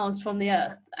million miles from the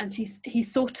Earth, and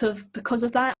he's sort of, because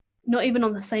of that, not even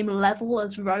on the same level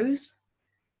as Rose.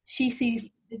 She sees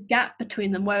the gap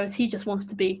between them, whereas he just wants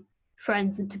to be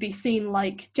friends and to be seen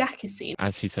like Jack is seen.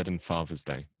 As he said in Father's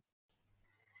Day.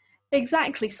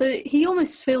 Exactly. So he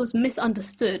almost feels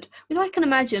misunderstood, which I can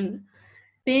imagine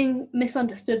being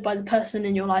misunderstood by the person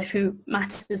in your life who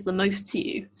matters the most to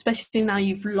you, especially now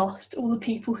you've lost all the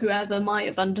people who ever might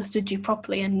have understood you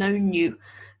properly and known you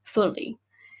fully.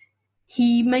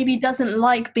 He maybe doesn't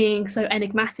like being so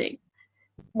enigmatic,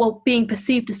 well, being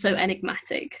perceived as so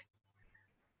enigmatic.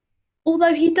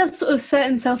 Although he does sort of set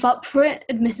himself up for it,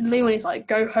 admittedly, when he's like,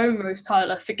 go home, Rose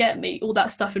Tyler, forget me, all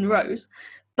that stuff in Rose.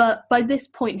 But by this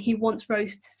point, he wants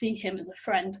Rose to see him as a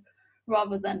friend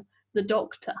rather than the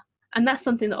Doctor. And that's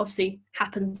something that obviously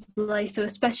happens later,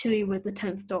 especially with the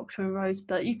 10th Doctor and Rose.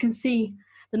 But you can see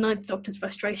the 9th Doctor's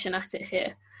frustration at it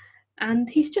here. And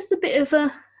he's just a bit of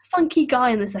a funky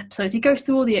guy in this episode. He goes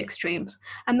through all the extremes.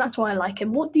 And that's why I like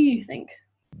him. What do you think?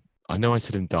 I know I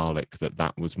said in Dalek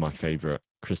that was my favourite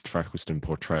Christopher Eccleston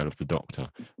portrayal of the Doctor,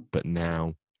 but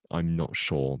now I'm not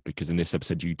sure, because in this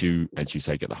episode you do, as you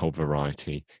say, get the whole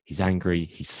variety. He's angry,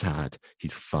 he's sad,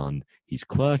 he's fun, he's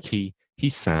quirky,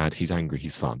 he's sad, he's angry,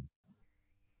 he's fun.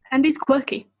 And he's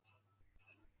quirky.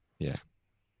 Yeah.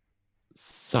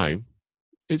 So,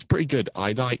 it's pretty good.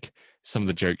 I like some of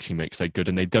the jokes he makes. They're good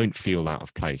and they don't feel out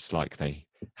of place like they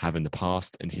have in the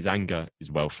past. And his anger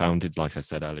is well-founded, like I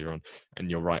said earlier on. And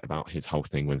you're right about his whole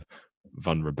thing with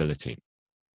vulnerability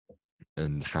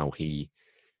and how he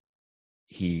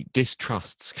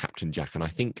distrusts Captain Jack. And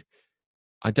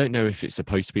I don't know if it's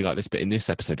supposed to be like this, but in this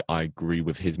episode, I agree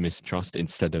with his mistrust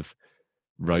instead of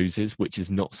Rose's, which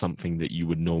is not something that you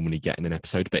would normally get in an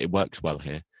episode, but it works well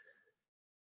here.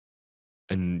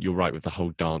 And you're right with the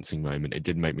whole dancing moment. It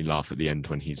did make me laugh at the end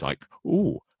when he's like,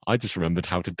 "Ooh, I just remembered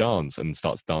how to dance," and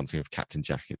starts dancing with Captain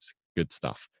Jack. It's good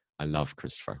stuff. I love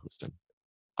Christopher Eccleston.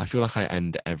 I feel like I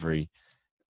end every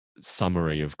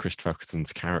summary of Christopher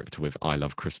Eccleston's character with "I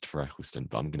love Christopher Eccleston,"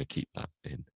 but I'm going to keep that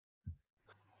in.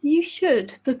 You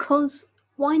should, because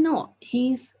why not?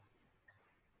 He's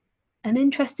an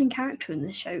interesting character in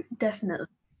this show, definitely.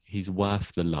 He's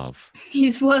worth the love.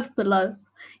 He's worth the love,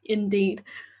 indeed.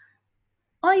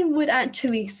 I would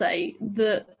actually say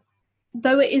that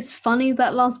though it is funny,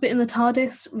 that last bit in the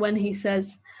TARDIS when he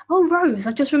says, "Oh, Rose,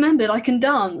 I just remembered I can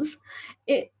dance,"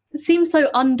 it seems so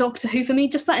un-Doctor Who for me,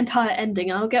 just that entire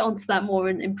ending, and I'll get onto that more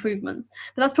in improvements.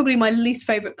 But that's probably my least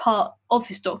favourite part of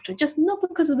his Doctor, just not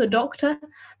because of the Doctor,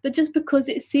 but just because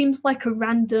it seems like a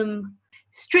random,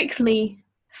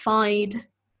 strictly-fied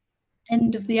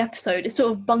end of the episode. It's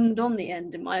sort of bunged on the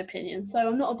end, in my opinion, so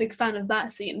I'm not a big fan of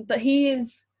that scene, but he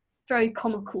is very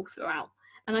comical throughout.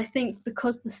 And I think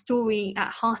because the story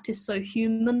at heart is so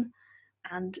human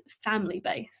and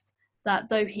family-based, that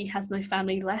though he has no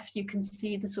family left, you can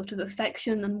see the sort of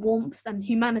affection and warmth and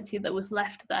humanity that was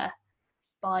left there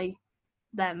by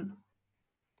them.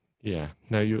 Yeah,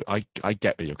 no, I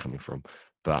get where you're coming from,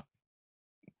 but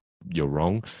you're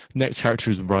wrong. Next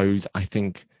character is Rose. I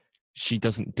think she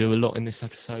doesn't do a lot in this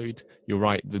episode. You're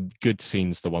right, the good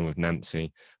scene's the one with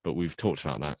Nancy, but we've talked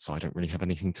about that, so I don't really have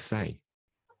anything to say.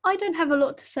 I don't have a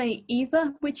lot to say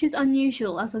either, which is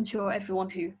unusual, as I'm sure everyone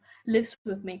who lives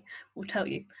with me will tell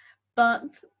you.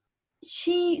 But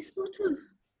she sort of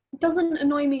doesn't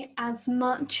annoy me as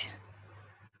much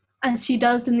as she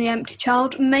does in The Empty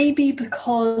Child, maybe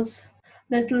because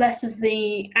there's less of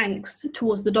the angst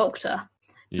towards the Doctor.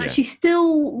 Yeah. But she's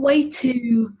still way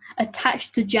too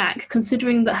attached to Jack,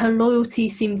 considering that her loyalty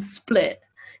seems split,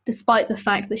 despite the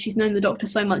fact that she's known the Doctor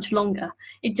so much longer.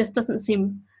 It just doesn't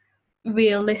seem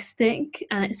realistic,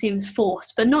 and it seems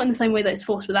forced, but not in the same way that it's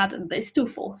forced with Adam, but it's still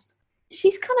forced.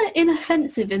 She's kind of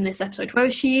inoffensive in this episode,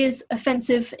 whereas she is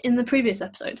offensive in the previous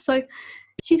episode. So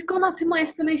she's gone up in my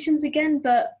estimations again,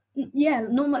 but yeah,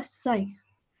 not much to say.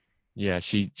 Yeah,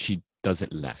 she does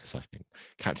it less, I think.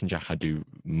 Captain Jack I do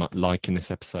like in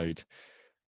this episode,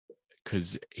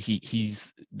 because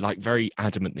he's like very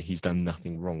adamant that he's done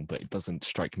nothing wrong, but it doesn't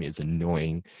strike me as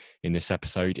annoying in this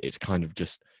episode. It's kind of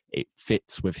just, it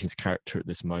fits with his character at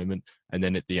this moment. And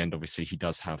then at the end, obviously, he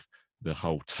does have the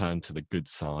whole turn to the good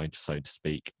side, so to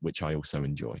speak, which I also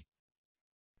enjoy.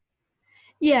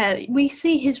 Yeah, we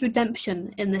see his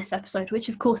redemption in this episode, which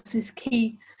of course is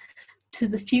key to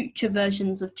the future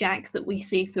versions of Jack that we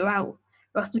see throughout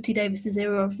Russell T Davies's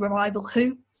era of Revival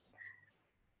Who.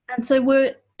 And so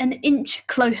we're an inch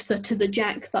closer to the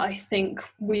Jack that I think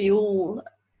we all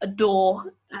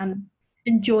adore and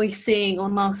enjoy seeing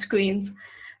on our screens.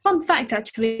 Fun fact,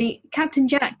 actually, Captain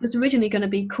Jack was originally going to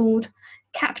be called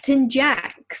Captain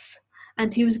Jax,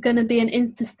 and he was going to be an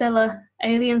interstellar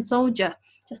alien soldier.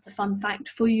 Just a fun fact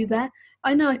for you there.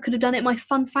 I know I could have done it in my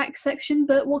fun fact section,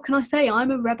 but what can I say?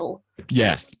 I'm a rebel.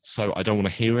 Yeah, so I don't want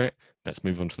to hear it. Let's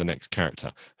move on to the next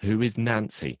character. Who is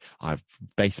Nancy? I've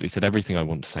basically said everything I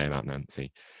want to say about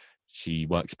Nancy. She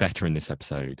works better in this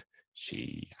episode.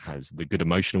 She has the good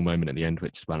emotional moment at the end,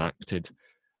 which is well acted.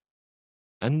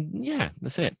 And yeah,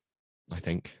 that's it, I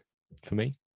think, for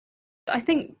me. I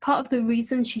think part of the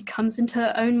reason she comes into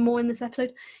her own more in this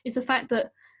episode is the fact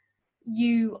that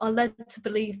you are led to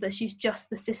believe that she's just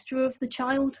the sister of the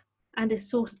child and is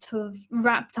sort of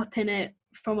wrapped up in it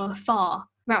from afar,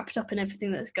 wrapped up in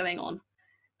everything that's going on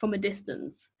from a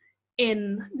distance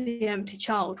in the empty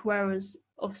child. Whereas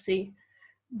obviously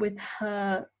with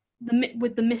the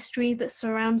mystery that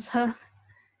surrounds her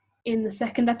in the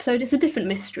second episode, it's a different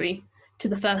mystery to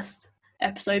the first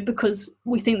episode, because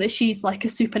we think that she's like a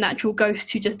supernatural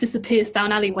ghost who just disappears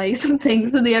down alleyways and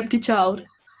things in the empty child.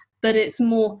 But it's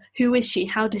more, who is she?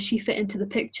 How does she fit into the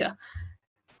picture?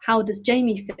 How does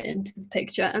Jamie fit into the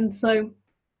picture? And so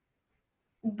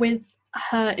with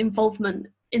her involvement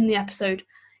in the episode,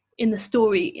 in the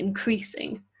story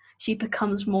increasing, she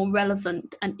becomes more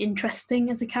relevant and interesting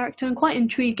as a character and quite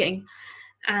intriguing.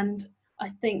 And I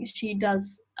think she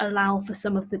does allow for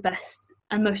some of the best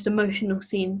and most emotional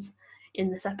scenes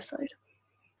in this episode.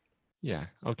 Yeah,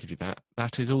 I'll give you that.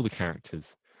 That is all the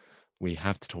characters we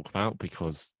have to talk about,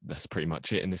 because that's pretty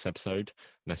much it in this episode,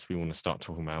 unless we want to start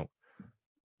talking about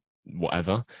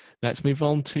whatever. Let's move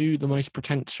on to the most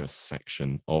pretentious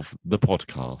section of the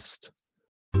podcast.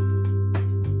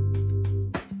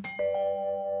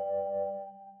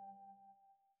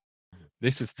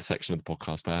 This is the section of the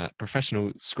podcast where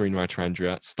professional screenwriter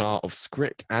Andrea, star of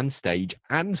script and stage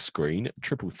and screen,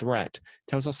 triple threat,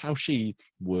 tells us how she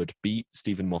would beat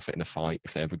Stephen Moffat in a fight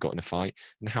if they ever got in a fight,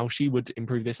 and how she would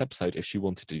improve this episode if she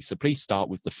wanted to. So please start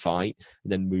with the fight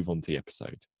and then move on to the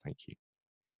episode. Thank you.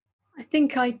 I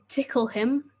think I tickle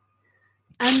him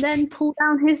and then pull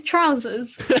down his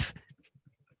trousers.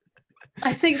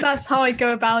 I think that's how I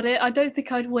go about it. I don't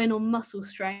think I'd win on muscle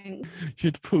strength.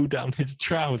 You'd pull down his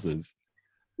trousers?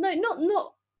 No,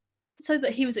 not so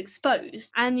that he was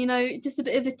exposed. And, just a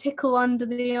bit of a tickle under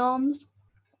the arms.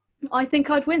 I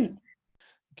think I'd win.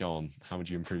 Go on. How would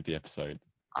you improve the episode?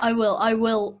 I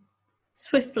will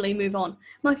swiftly move on.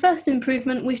 My first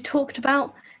improvement we've talked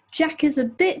about. Jack is a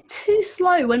bit too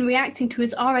slow when reacting to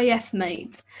his RAF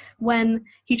mate when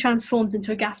he transforms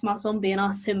into a gas mask zombie and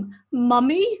asks him,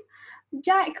 "Mummy?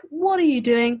 Jack, what are you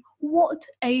doing? What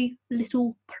a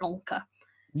little plonker."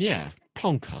 Yeah,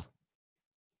 plonker.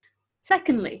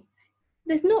 Secondly,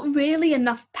 there's not really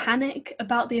enough panic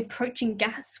about the approaching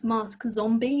gas mask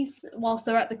zombies whilst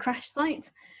they're at the crash site.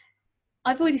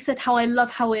 I've already said how I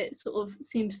love how it sort of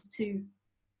seems to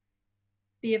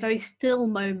be a very still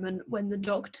moment when the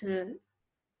Doctor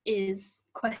is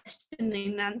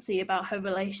questioning Nancy about her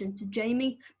relation to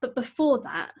Jamie. But before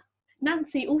that,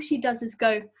 Nancy, all she does is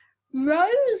go,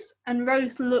 "Rose?" And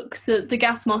Rose looks at the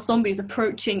gas mask zombies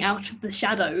approaching out of the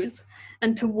shadows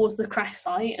and towards the crash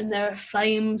site, and there are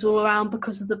flames all around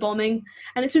because of the bombing.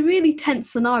 And it's a really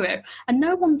tense scenario, and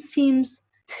no one seems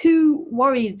too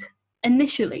worried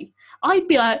initially. I'd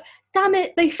be like, "Damn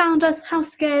it, they found us, how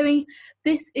scary.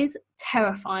 This is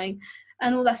terrifying,"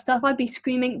 and all that stuff. I'd be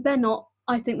screaming. They're not.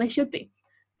 I think they should be.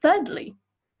 Thirdly,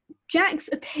 Jack's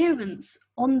appearance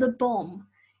on the bomb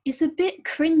is a bit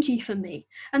cringy for me,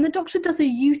 and the Doctor does a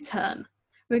U-turn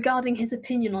regarding his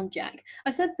opinion on Jack.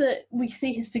 I've said that we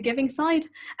see his forgiving side,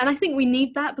 and I think we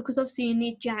need that, because obviously you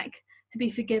need Jack to be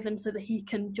forgiven so that he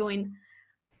can join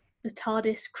the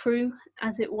TARDIS crew,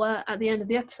 as it were, at the end of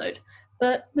the episode.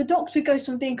 But the Doctor goes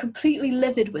from being completely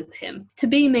livid with him to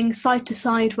beaming side to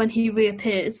side when he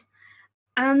reappears.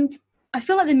 And I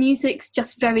feel like the music's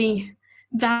just very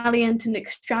valiant and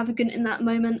extravagant in that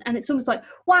moment, and it's almost like,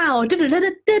 wow,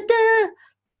 da-da-da-da-da-da,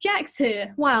 Jack's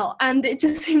here, wow. And it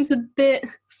just seems a bit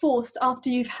forced after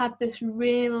you've had this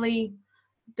really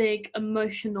big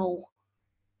emotional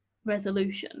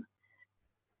resolution.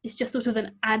 It's just sort of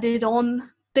an added on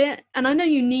bit, and I know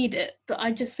you need it, but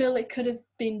I just feel it could have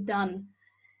been done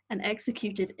and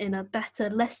executed in a better,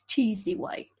 less cheesy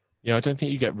way. Yeah, I don't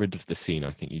think you get rid of the scene.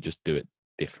 I think you just do it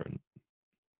different.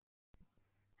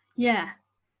 Yeah.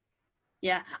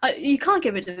 You can't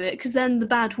get rid of it, because then the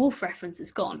bad wolf reference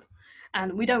is gone,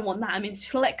 and we don't want that. I mean,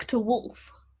 Schlechter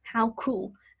Wolf, how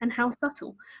cool and how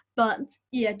subtle. But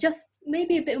yeah, just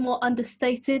maybe a bit more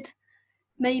understated.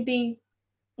 Maybe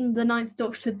the Ninth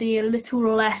Doctor be a little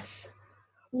less,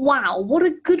 "Wow, what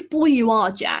a good boy you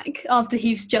are, Jack," after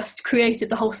he's just created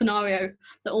the whole scenario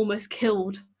that almost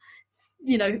killed,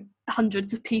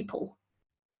 hundreds of people.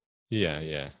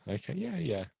 Yeah. Okay,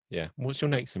 yeah. What's your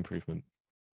next improvement?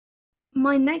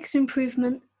 My next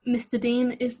improvement, Mr.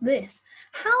 Dean, is this.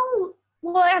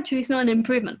 Well, actually, it's not an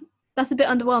improvement. That's a bit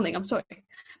underwhelming, I'm sorry.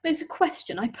 But it's a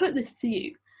question. I put this to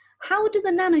you. How do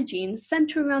the nanogenes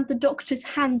centre around the Doctor's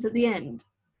hands at the end?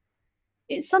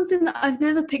 It's something that I've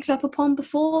never picked up upon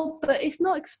before, but it's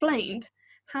not explained.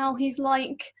 how he's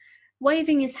like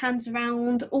waving his hands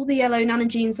around, all the yellow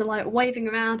nanogenes are like waving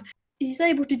around. He's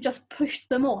able to just push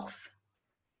them off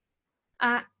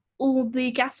at all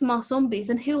the gas mask zombies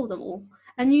and heal them all.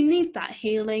 And you need that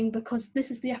healing because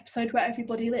this is the episode where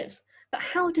everybody lives. But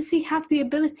how does he have the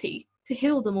ability to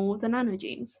heal them all with the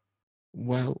nanogenes?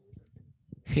 Well,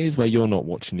 here's where you're not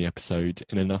watching the episode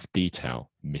in enough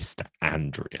detail, Mr.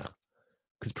 Andrea.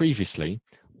 Because previously,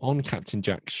 on Captain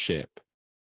Jack's ship,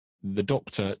 the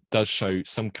Doctor does show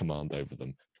some command over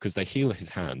them because they heal his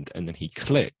hand and then he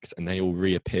clicks and they all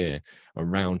reappear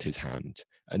around his hand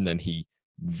and then he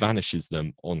vanishes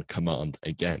them on command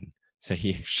again. So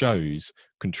he shows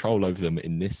control over them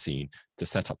in this scene to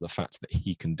set up the fact that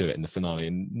he can do it in the finale.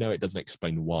 And no, it doesn't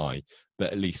explain why,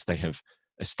 but at least they have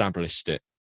established it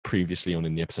previously on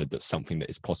in the episode that's something that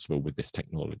is possible with this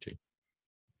technology.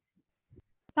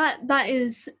 That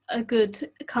is a good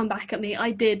comeback at me.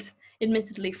 I did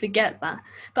admittedly forget that,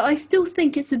 but I still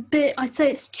think it's a bit, I'd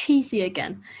say it's cheesy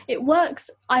again. It works.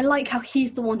 I like how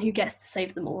he's the one who gets to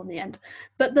save them all in the end.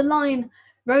 But the line,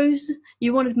 Rose,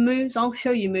 you wanted moves, I'll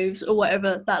show you moves, or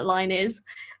whatever that line is,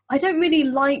 I don't really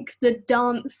like the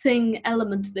dancing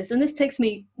element of this, and this takes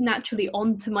me naturally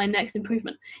on to my next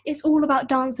improvement. It's all about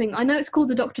dancing. I know it's called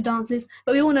The Doctor Dances,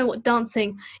 but we all know what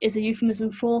dancing is a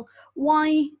euphemism for.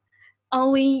 Why are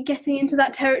we getting into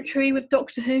that territory with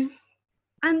Doctor Who?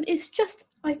 And it's just,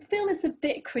 I feel it's a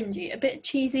bit cringy, a bit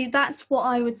cheesy. That's what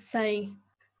I would say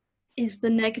is the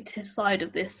negative side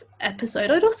of this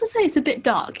episode. I'd also say it's a bit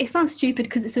dark. It sounds stupid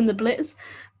because it's in the Blitz,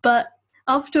 but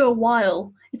after a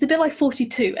while, it's a bit like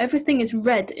 42. Everything is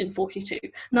red in 42.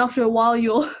 And after a while,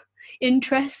 your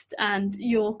interest and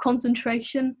your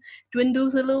concentration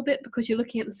dwindles a little bit because you're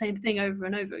looking at the same thing over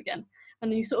and over again.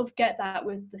 And you sort of get that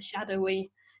with the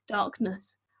shadowy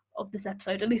darkness of this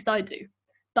episode. At least I do.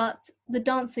 But the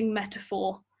dancing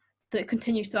metaphor that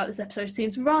continues throughout this episode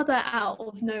seems rather out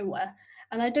of nowhere.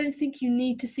 And I don't think you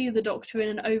need to see the Doctor in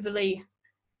an overly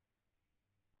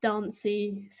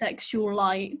dancey, sexual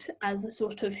light as a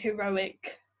sort of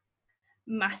heroic,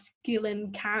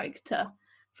 masculine character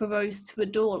for Rose to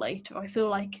adore later. I feel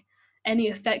like any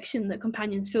affection that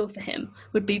companions feel for him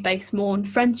would be based more on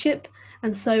friendship,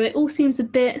 and so it all seems a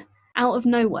bit out of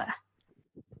nowhere.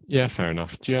 Yeah, fair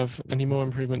enough. Do you have any more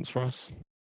improvements for us?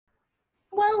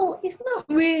 Well, it's not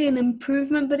really an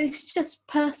improvement, but it's just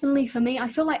personally for me, I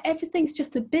feel like everything's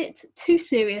just a bit too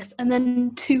serious and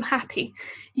then too happy.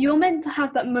 You're meant to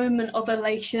have that moment of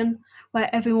elation where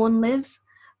everyone lives,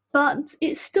 but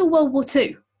it's still World War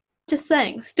II. Just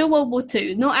saying, still World War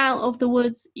II, not out of the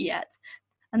woods yet.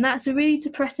 And that's a really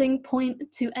depressing point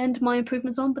to end my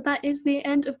improvements on, but that is the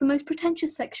end of the most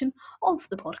pretentious section of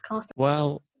the podcast.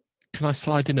 Well, can I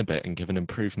slide in a bit and give an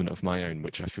improvement of my own,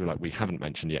 which I feel like we haven't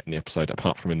mentioned yet in the episode,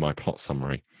 apart from in my plot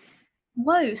summary?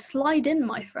 Whoa, slide in,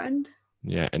 my friend.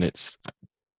 Yeah, and it's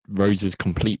Rose's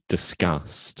complete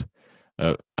disgust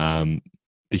at the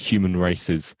human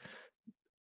race's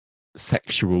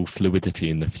sexual fluidity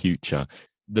in the future.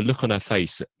 The look on her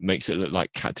face makes it look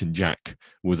like Captain Jack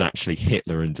was actually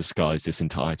Hitler in disguise this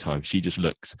entire time. She just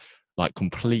looks like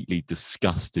completely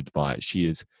disgusted by it. She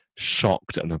is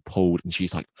shocked and appalled, and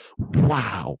she's like,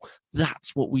 wow,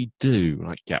 that's what we do.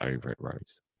 Like, get over it,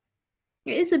 Rose.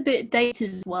 It is a bit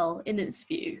dated as well in its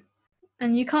view,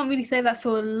 and you can't really say that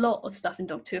for a lot of stuff in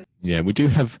Doctor Who. Yeah, we do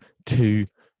have two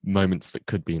moments that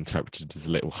could be interpreted as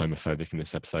a little homophobic in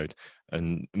this episode,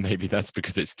 and maybe that's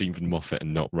because it's Stephen Moffat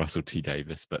and not Russell T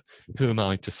Davies, but who am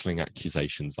I to sling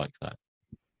accusations like that?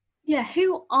 Yeah,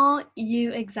 who are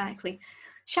you exactly?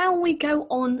 Shall we go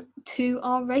on to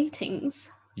our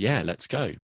ratings? Yeah, let's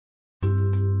go.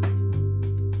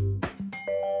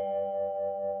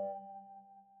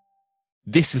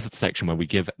 This is the section where we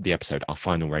give the episode our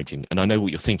final rating. And I know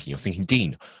what you're thinking. You're thinking,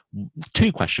 Dean, two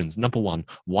questions. Number one,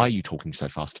 why are you talking so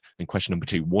fast? And question number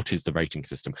two, what is the rating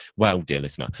system? Well, dear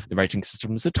listener, the rating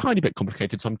system is a tiny bit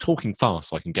complicated, so I'm talking fast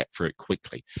so I can get through it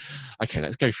quickly. Okay,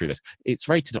 let's go through this. It's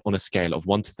rated on a scale of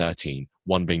 1 to 13,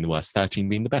 1 being the worst, 13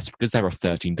 being the best, because there are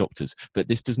 13 doctors. But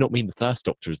this does not mean the first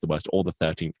doctor is the worst or the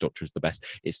 13th doctor is the best.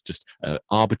 It's just an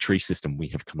arbitrary system we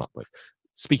have come up with.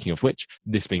 Speaking of which,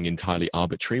 this being entirely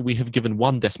arbitrary, we have given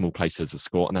 1 decimal place as a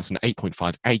score, and that's an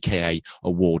 8.5, aka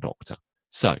a war doctor.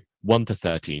 So 1 to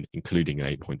 13, including an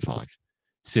 8.5.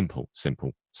 Simple,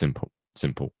 simple, simple,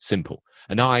 simple, simple.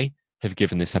 And I have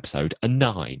given this episode a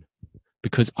 9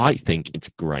 because I think it's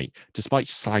great. Despite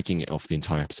slagging it off the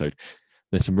entire episode,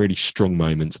 there's some really strong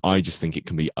moments. I just think it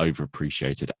can be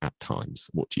overappreciated at times.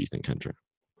 What do you think, Andrew?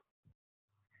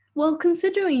 Well,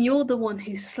 considering you're the one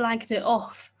who slagged it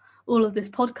off, all of this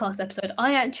podcast episode,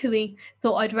 I actually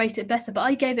thought I'd rate it better, but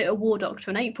I gave it a War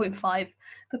Doctor an 8.5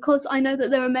 because I know that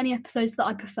there are many episodes that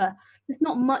I prefer. There's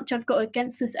not much I've got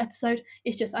against this episode.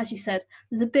 It's just, as you said,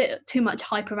 there's a bit too much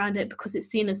hype around it because it's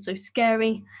seen as so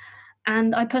scary.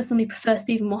 And I personally prefer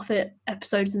Stephen Moffat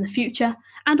episodes in the future,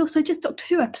 and also just Doctor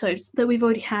Who episodes that we've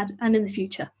already had and in the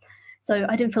future. So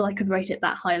I didn't feel I could rate it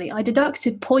that highly. I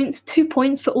deducted points, 2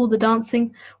 points for all the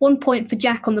dancing, 1 point for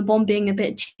Jack on the bomb being a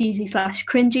bit cheesy /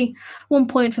 cringy, 1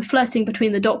 point for flirting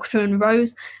between the Doctor and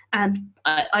Rose, and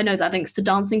I know that links to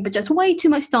dancing, but just way too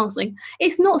much dancing.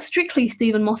 It's not strictly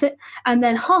Stephen Moffat, and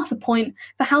then half a point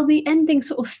for how the ending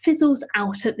sort of fizzles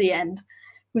out at the end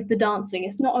with the dancing.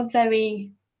 It's not a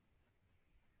very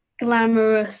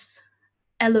glamorous,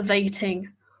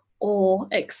 elevating, or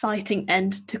exciting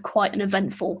end to quite an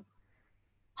eventful,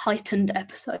 heightened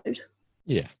episode.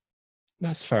 Yeah,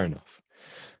 that's fair enough.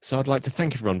 So I'd like to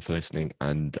thank everyone for listening,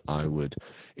 and I would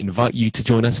invite you to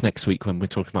join us next week when we're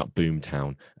talking about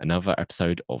Boomtown, another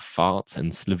episode of Farts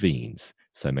and Slovenes.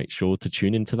 So make sure to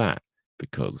tune into that,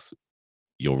 because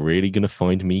you're really going to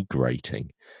find me grating.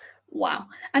 Wow.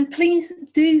 And please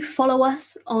do follow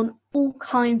us on all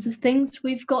kinds of things.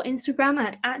 We've got Instagram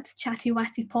at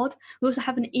chattywattypod. We also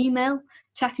have an email,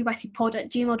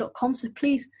 chattywattypod@gmail.com. So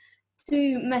please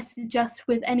do message us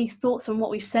with any thoughts on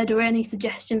what we've said or any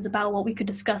suggestions about what we could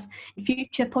discuss in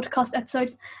future podcast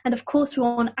episodes. And of course, we're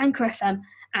on Anchor FM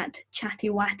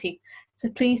 @chattywatty. So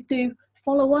please do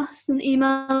follow us and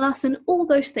email us and all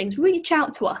those things. Reach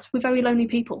out to us. We're very lonely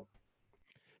people.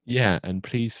 Yeah, and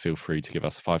please feel free to give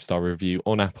us a 5-star review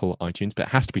on Apple iTunes, but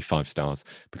it has to be 5 stars,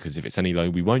 because if it's any low,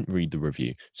 we won't read the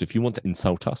review. So if you want to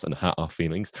insult us and hurt our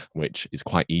feelings, which is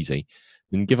quite easy,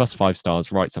 then give us 5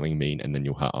 stars, write something mean, and then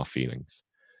you'll hurt our feelings.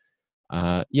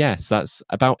 Yes, that's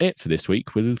about it for this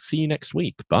week. We'll see you next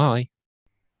week. Bye.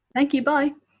 Thank you.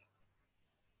 Bye.